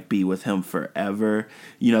gonna, like, be with him forever.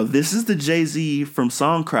 You know, this is the Jay-Z from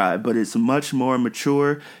Song Cry, but it's much more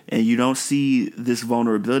mature, and you don't see this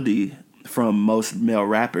vulnerability from most male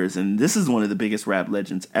rappers, and this is one of the biggest rap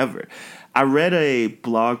legends ever. I read a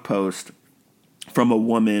blog post from a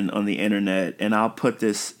woman on the internet, and I'll put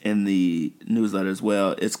this in the newsletter as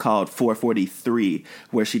well. It's called 443,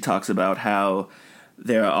 where she talks about how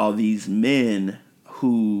there are all these men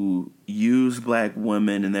who use black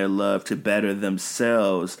women and their love to better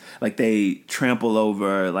themselves. Like, they trample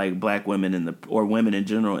over, like, black women or women in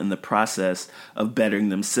general in the process of bettering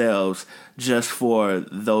themselves, just for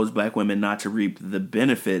those black women not to reap the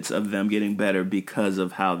benefits of them getting better because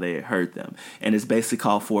of how they hurt them. And it's basically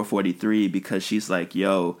called 443 because she's like,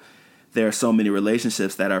 yo, there are so many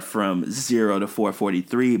relationships that are from 0 to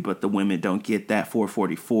 443, but the women don't get that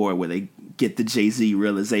 444 where they get the Jay-Z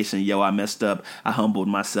realization, yo, I messed up, I humbled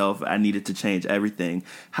myself, I needed to change everything,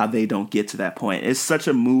 how they don't get to that point. It's such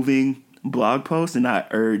a moving blog post, and I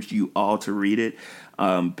urge you all to read it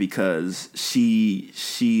because she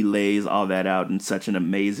lays all that out in such an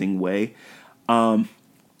amazing way. But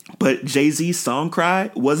Jay-Z's Song Cry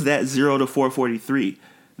was that 0 to 443.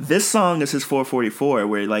 This song is his 444,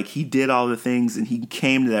 where, like, he did all the things and he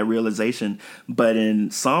came to that realization. But in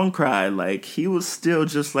Song Cry, like, he was still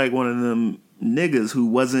just like one of them niggas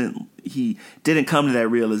he didn't come to that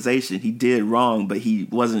realization. He did wrong, but he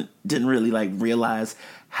didn't really, like, realize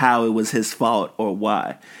how it was his fault or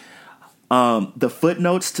why. The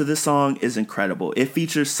footnotes to this song is incredible. It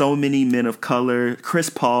features so many men of color: Chris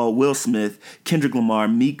Paul, Will Smith, Kendrick Lamar,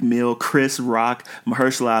 Meek Mill, Chris Rock,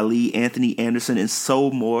 Mahershala Ali, Anthony Anderson, and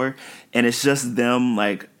so more. And it's just them,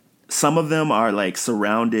 like, some of them are, like,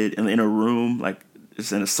 surrounded in a room, like,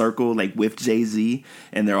 it's in a circle, like, with Jay-Z,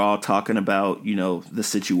 and they're all talking about, you know, the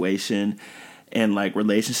situation. and like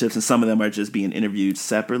relationships, and some of them are just being interviewed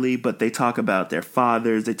separately, but they talk about their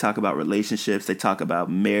fathers, they talk about relationships, they talk about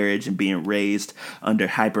marriage and being raised under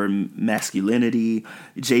hyper masculinity.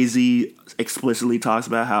 Jay-Z explicitly talks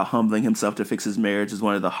about how humbling himself to fix his marriage is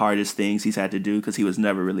one of the hardest things he's had to do because he was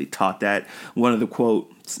never really taught that. One of the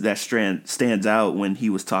quotes that stands out when he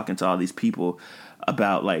was talking to all these people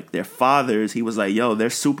about like their fathers, he was like, yo, their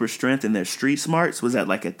super strength and their street smarts was at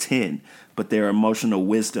like a 10, but their emotional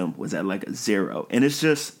wisdom was at like a 0. And it's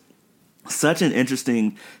just such an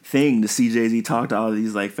interesting thing to see Jay-Z talk to all of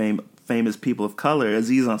these like famous people of color.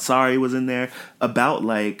 Aziz Ansari was in there about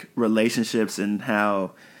like relationships and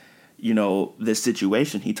how, you know, this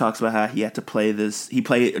situation. He talks about how he had to play this. He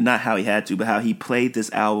played, not how he had to, but how he played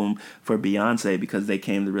this album for Beyonce because they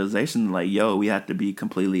came to the realization like, yo, we have to be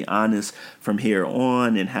completely honest from here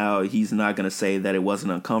on, and how he's not going to say that it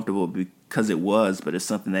wasn't uncomfortable because it was, but it's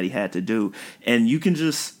something that he had to do. And you can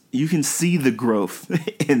see the growth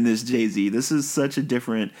in this Jay-Z. This is such a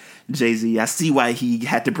different Jay-Z. I see why he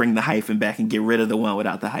had to bring the hyphen back and get rid of the one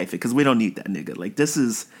without the hyphen, because we don't need that nigga. Like,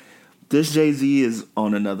 this Jay-Z is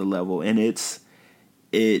on another level, and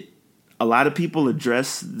a lot of people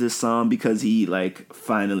address this song because he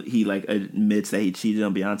admits that he cheated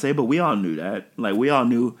on Beyonce, but we all knew that. Like, we all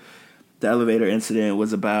knew the elevator incident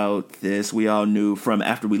was about this. We all knew from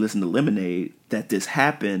after we listened to Lemonade that this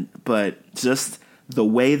happened, but just the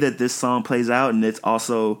way that this song plays out, and it's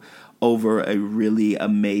also over a really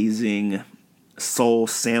amazing soul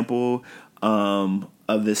sample of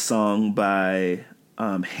this song by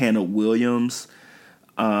Hannah Williams,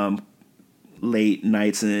 Late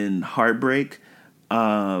Nights and Heartbreak.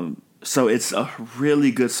 So it's a really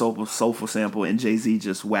good soulful sample, and Jay-Z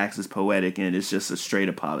just waxes poetic, and it's just a straight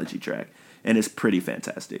apology track, and it's pretty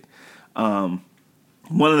fantastic. One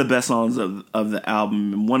of the best songs of the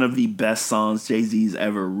album, and one of the best songs Jay-Z's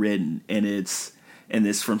ever written, and it's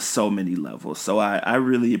from so many levels. So I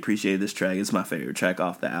really appreciate this track. It's my favorite track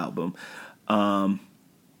off the album. And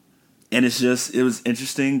it was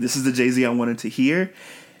interesting. This is the Jay-Z I wanted to hear,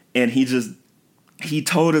 and he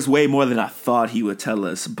told us way more than I thought he would tell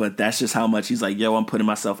us, but that's just how much he's like, yo, I'm putting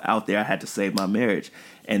myself out there. I had to save my marriage.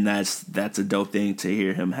 And that's a dope thing to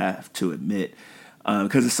hear him have to admit,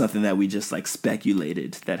 because it's something that we just like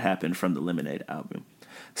speculated that happened from the Lemonade album.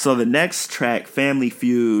 So the next track, Family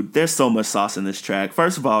Feud, there's so much sauce in this track.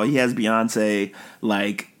 First of all, he has Beyonce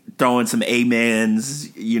like throwing some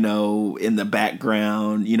amens, you know, in the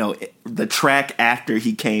background. You know, the track after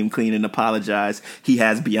he came clean and apologized, he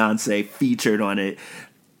has Beyonce featured on it.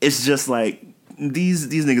 It's just like, these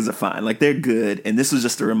niggas are fine. Like, they're good. And this was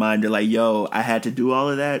just a reminder, like, yo, I had to do all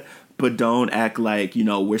of that, but don't act like, you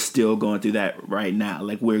know, we're still going through that right now.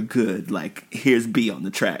 Like, we're good. Like, here's B on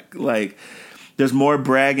the track. Like, there's more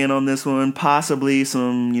bragging on this one, possibly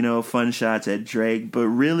some, you know, fun shots at Drake, but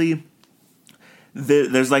really,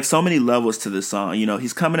 there's like so many levels to this song. You know,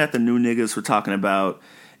 he's coming at the new niggas for talking about,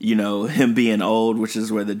 you know, him being old, which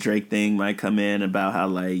is where the Drake thing might come in, about how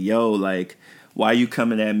like, yo, like, why are you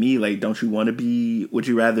coming at me? Like, don't you want to be, would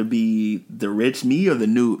you rather be the rich me or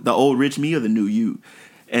the old rich me or the new you?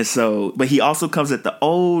 And so, but he also comes at the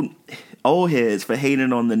old heads for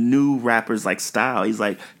hating on the new rappers like style. He's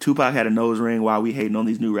like, Tupac had a nose ring, why are we hating on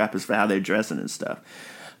these new rappers for how they're dressing and stuff?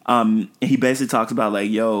 And he basically talks about like,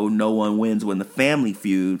 yo, no one wins when the family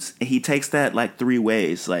feuds. And he takes that like 3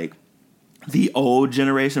 ways, like the old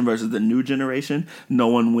generation versus the new generation. No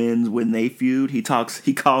one wins when they feud. He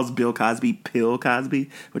calls Bill Cosby Pill Cosby,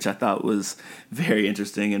 which I thought was very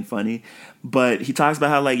interesting and funny. But he talks about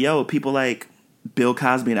how like, yo, people like Bill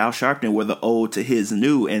Cosby and Al Sharpton were the old to his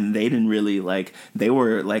new, and they didn't really like, they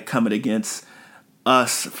were like coming against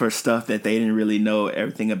us for stuff that they didn't really know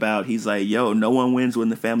everything about. He's like, yo, no one wins when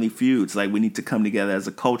the family feuds. Like, we need to come together as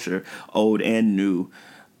a culture, old and new,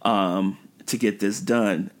 to get this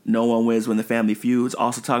done. No one wins when the family feuds.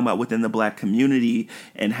 Also talking about within the black community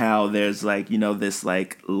and how there's like, you know, this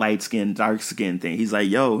like light skin, dark skin thing. He's like,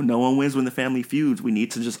 yo, no one wins when the family feuds. We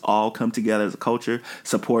need to just all come together as a culture,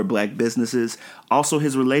 support black businesses. Also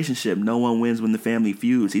his relationship. No one wins when the family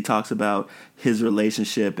feuds. He talks about his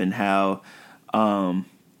relationship and how,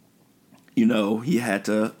 you know, he had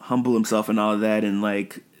to humble himself and all of that, and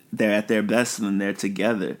like they're at their best when they're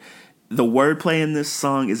together. The wordplay in this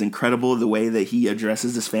song is incredible. The way that he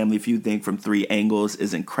addresses this family feud thing from 3 angles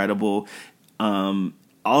is incredible.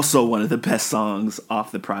 Also one of the best songs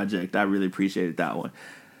off the project. I really appreciated that one.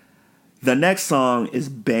 The next song is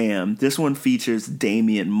Bam. This one features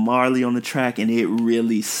Damian Marley on the track, and it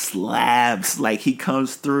really slaps. Like, he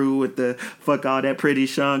comes through with the fuck all that pretty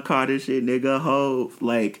Sean Carter shit, nigga, ho.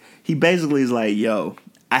 Like, he basically is like, yo,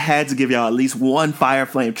 I had to give y'all at least one Fire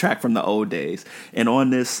Flame track from the old days. And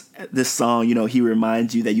on this song, you know, he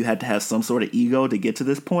reminds you that you had to have some sort of ego to get to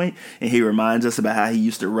this point. And he reminds us about how he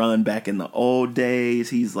used to run back in the old days.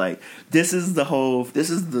 He's like, this is the whole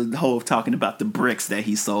of talking about the bricks that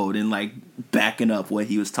he sold and like backing up what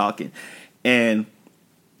he was talking. And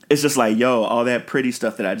it's just like, yo, all that pretty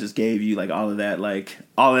stuff that I just gave you, like all of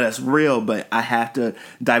that's real, but I have to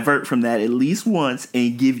divert from that at least once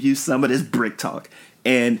and give you some of this brick talk.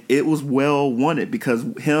 And it was well wanted because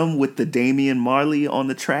him with the Damian Marley on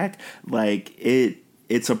the track, like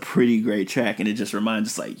it's a pretty great track. And it just reminds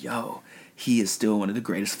us like, yo, he is still one of the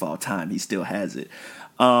greatest of all time. He still has it.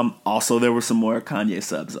 Also, there were some more Kanye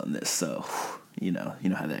subs on this. So, you know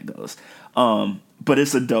how that goes. But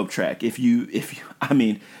it's a dope track. If you're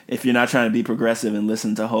not trying to be progressive and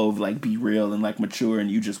listen to Hov, like be real and like mature, and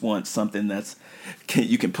you just want something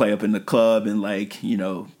you can play up in the club and like, you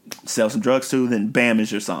know, sell some drugs to, then Bam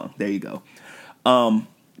is your song. There you go.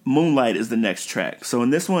 Moonlight is the next track. So in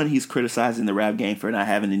this one, he's criticizing the rap game for not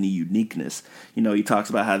having any uniqueness. You know, he talks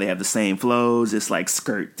about how they have the same flows. It's like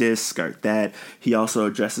skirt this, skirt that. He also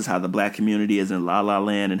addresses how the black community is in La La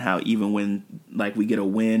Land and how even when like we get a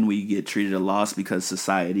win, we get treated a loss because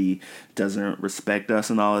society doesn't respect us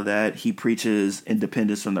and all of that. He preaches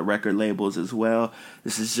independence from the record labels as well.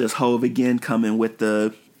 This is just Hov again coming with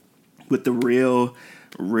the real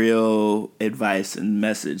advice and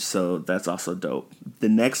message. So that's also dope. The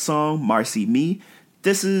next song, Marcy Me.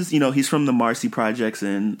 This is, you know, he's from the Marcy Projects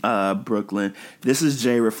in Brooklyn. This is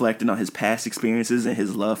Jay reflecting on his past experiences and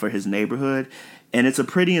his love for his neighborhood. And it's a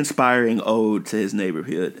pretty inspiring ode to his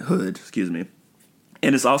neighborhood.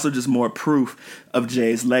 And it's also just more proof of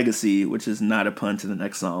Jay's legacy, which is not a pun to the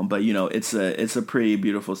next song. But, you know, it's a pretty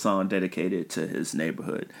beautiful song dedicated to his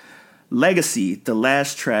neighborhood. Legacy, the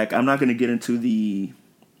last track. I'm not going to get into the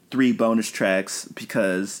 3 bonus tracks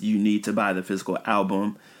because you need to buy the physical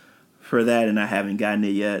album for that, and I haven't gotten it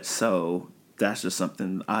yet, so that's just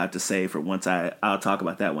something I have to save for once I'll talk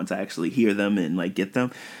about that once I actually hear them and like get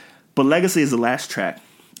them. But Legacy is the last track,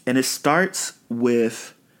 and it starts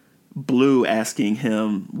with Blue asking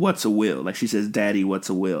him, what's a will? Like she says, Daddy, what's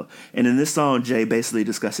a will? And in this song, Jay basically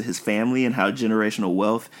discusses his family and how generational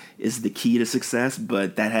wealth is the key to success,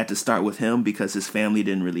 but that had to start with him because his family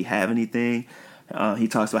didn't really have anything. He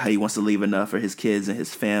talks about how he wants to leave enough for his kids and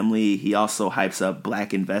his family. He also hypes up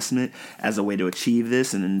black investment as a way to achieve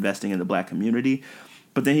this and investing in the black community.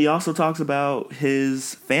 But then he also talks about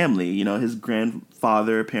his family. You know, his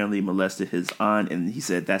grandfather apparently molested his aunt, and he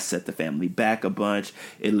said that set the family back a bunch.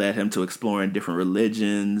 It led him to exploring different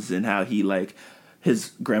religions and how he, like,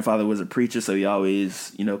 his grandfather was a preacher, so he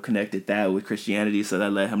always, you know, connected that with Christianity. So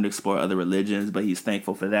that led him to explore other religions, but he's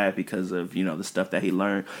thankful for that because of, you know, the stuff that he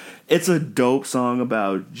learned. It's a dope song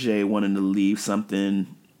about Jay wanting to leave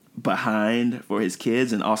something behind for his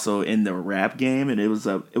kids and also in the rap game, and it was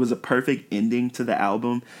a perfect ending to the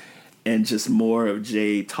album, and just more of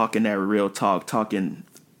Jay talking that real talking.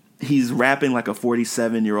 He's rapping like a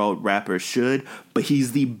 47-year-old rapper should, but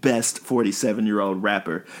he's the best 47-year-old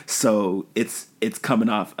rapper, so it's coming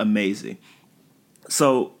off amazing.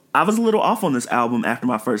 So I was a little off on this album after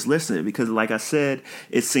my first listen because, like I said,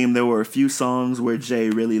 it seemed there were a few songs where Jay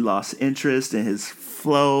really lost interest in his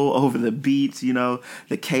flow over the beats, you know,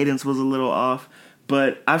 the cadence was a little off,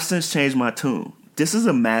 but I've since changed my tune. This is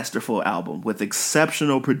a masterful album with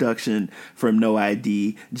exceptional production from No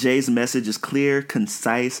ID. Jay's message is clear,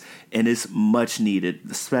 concise, and is much needed,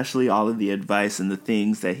 especially all of the advice and the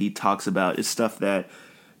things that he talks about is stuff that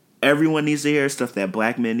everyone needs to hear, stuff that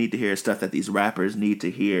black men need to hear, stuff that these rappers need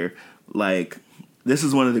to hear. Like, this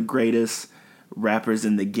is one of the greatest rappers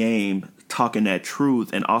in the game talking that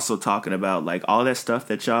truth and also talking about like all that stuff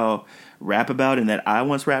that y'all rap about and that I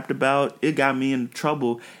once rapped about. It got me in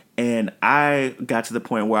trouble, and I got to the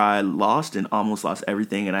point where I almost lost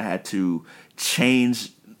everything, and I had to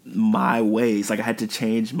change my ways. Like I had to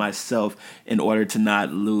change myself in order to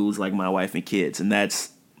not lose like my wife and kids. And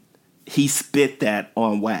he spit that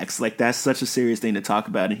on wax. Like that's such a serious thing to talk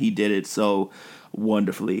about, and he did it so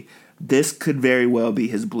wonderfully. This could very well be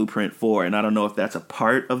his Blueprint 4, and I don't know if that's a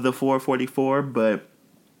part of the 444, but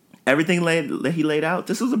everything he laid out,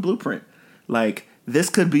 this was a blueprint. Like, this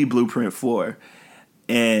could be Blueprint 4.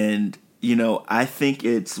 And, you know, I think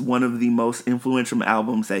it's one of the most influential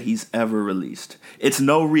albums that he's ever released. It's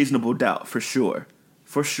No Reasonable Doubt, for sure.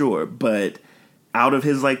 But out of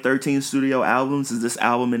his, 13 studio albums, is this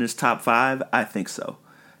album in his top 5? I think so.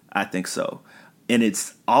 And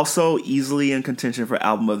it's also easily in contention for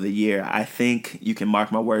Album of the Year. I think you can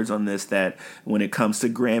mark my words on this, that when it comes to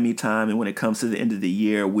Grammy time and when it comes to the end of the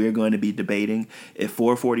year, we're going to be debating if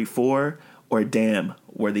 444 or Damn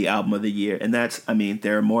were the album of the year. And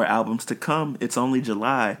there are more albums to come. It's only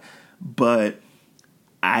July, but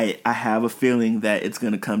I have a feeling that it's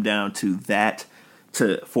going to come down to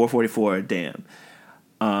 444 or Damn.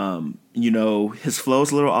 His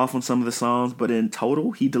flow's a little off on some of the songs, but in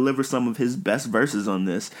total, he delivers some of his best verses on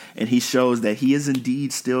this, and he shows that he is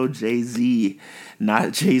indeed still Jay-Z,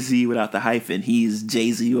 not Jay-Z without the hyphen. He's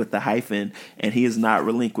Jay-Z with the hyphen, and he has not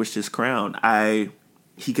relinquished his crown.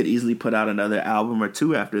 He could easily put out another album or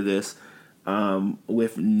two after this,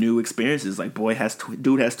 with new experiences. Like,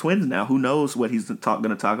 dude has twins now. Who knows what he's going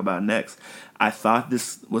to talk about next? I thought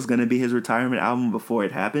this was going to be his retirement album before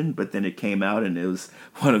it happened, but then it came out and it was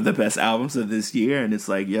one of the best albums of this year. And it's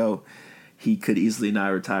like, yo, he could easily not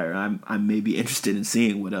retire. I'm maybe interested in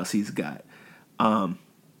seeing what else he's got.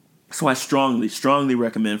 So I strongly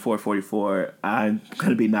recommend 444. I'm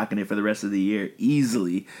going to be knocking it for the rest of the year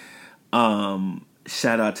easily.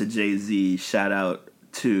 Shout out to Jay-Z. Shout out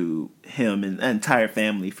to him and the entire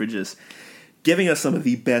family for just giving us some of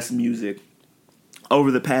the best music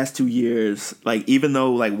over the past 2 years. Like, even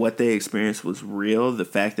though like what they experienced was real, the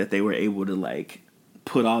fact that they were able to like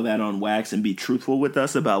put all that on wax and be truthful with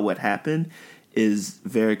us about what happened is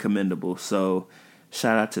very commendable. So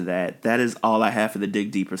shout out to that. That is all I have for the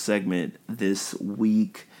Dig Deeper segment this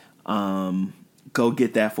week. Go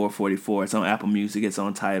get that 444. It's on Apple Music. It's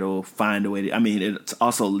on Tidal. Find a way to... it's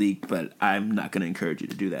also leaked, but I'm not going to encourage you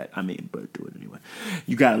to do that. But do it anyway.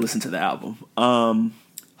 You got to listen to the album.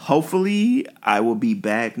 Hopefully, I will be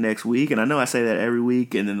back next week. And I know I say that every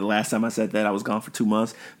week. And then the last time I said that, I was gone for 2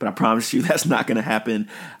 months. But I promise you that's not going to happen.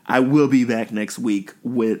 I will be back next week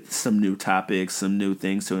with some new topics, some new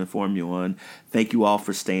things to inform you on. Thank you all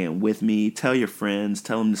for staying with me. Tell your friends.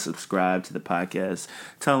 Tell them to subscribe to the podcast.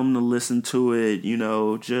 Tell them to listen to it.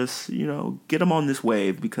 Get them on this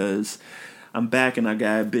wave, because I'm back and I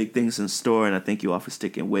got big things in store. And I thank you all for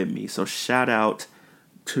sticking with me. So shout out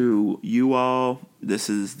to you all.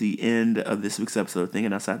 This is the end of this week's episode of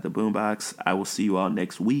Thinking Outside the Boombox. I will see you all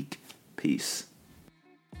next week. Peace.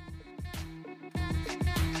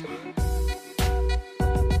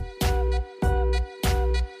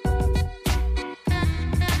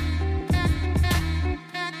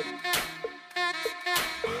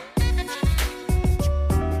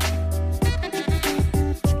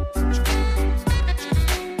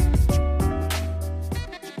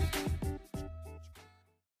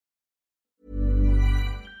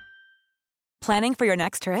 Planning for your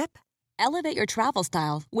next trip? Elevate your travel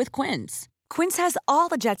style with Quince. Quince has all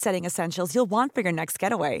the jet-setting essentials you'll want for your next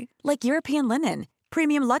getaway, like European linen,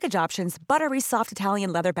 premium luggage options, buttery soft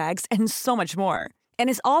Italian leather bags, and so much more. And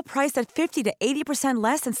is all priced at 50 to 80%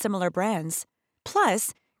 less than similar brands.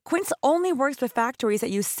 Plus, Quince only works with factories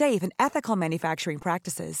that use safe and ethical manufacturing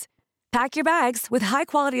practices. Pack your bags with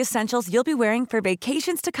high-quality essentials you'll be wearing for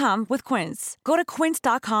vacations to come with Quince. Go to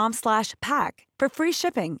quince.com/pack for free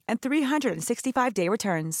shipping and 365-day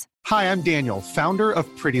returns. Hi, I'm Daniel, founder of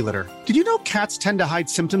Pretty Litter. Did you know cats tend to hide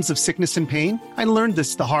symptoms of sickness and pain? I learned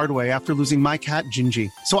this the hard way after losing my cat,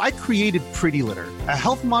 Gingy. So I created Pretty Litter, a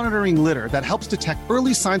health monitoring litter that helps detect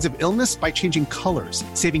early signs of illness by changing colors,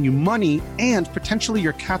 saving you money and potentially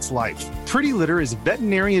your cat's life. Pretty Litter is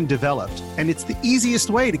veterinarian developed, and it's the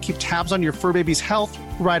easiest way to keep tabs on your fur baby's health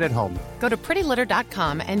right at home. Go to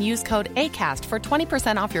prettylitter.com and use code ACAST for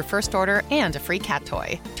 20% off your first order and a free cat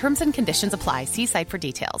toy. Terms and conditions apply. See site for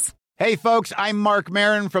details. Hey, folks, I'm Mark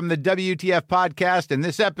Maron from the WTF Podcast, and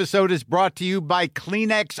this episode is brought to you by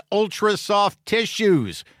Kleenex Ultra Soft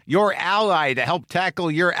Tissues, your ally to help tackle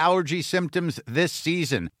your allergy symptoms this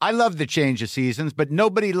season. I love the change of seasons, but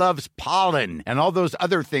nobody loves pollen and all those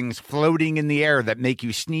other things floating in the air that make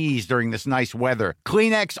you sneeze during this nice weather.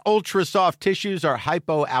 Kleenex Ultra Soft Tissues are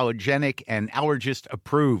hypoallergenic and allergist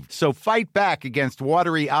approved, so fight back against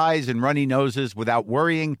watery eyes and runny noses without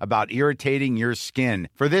worrying about irritating your skin.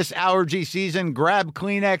 For this allergy season, grab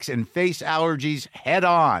Kleenex and face allergies head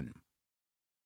on.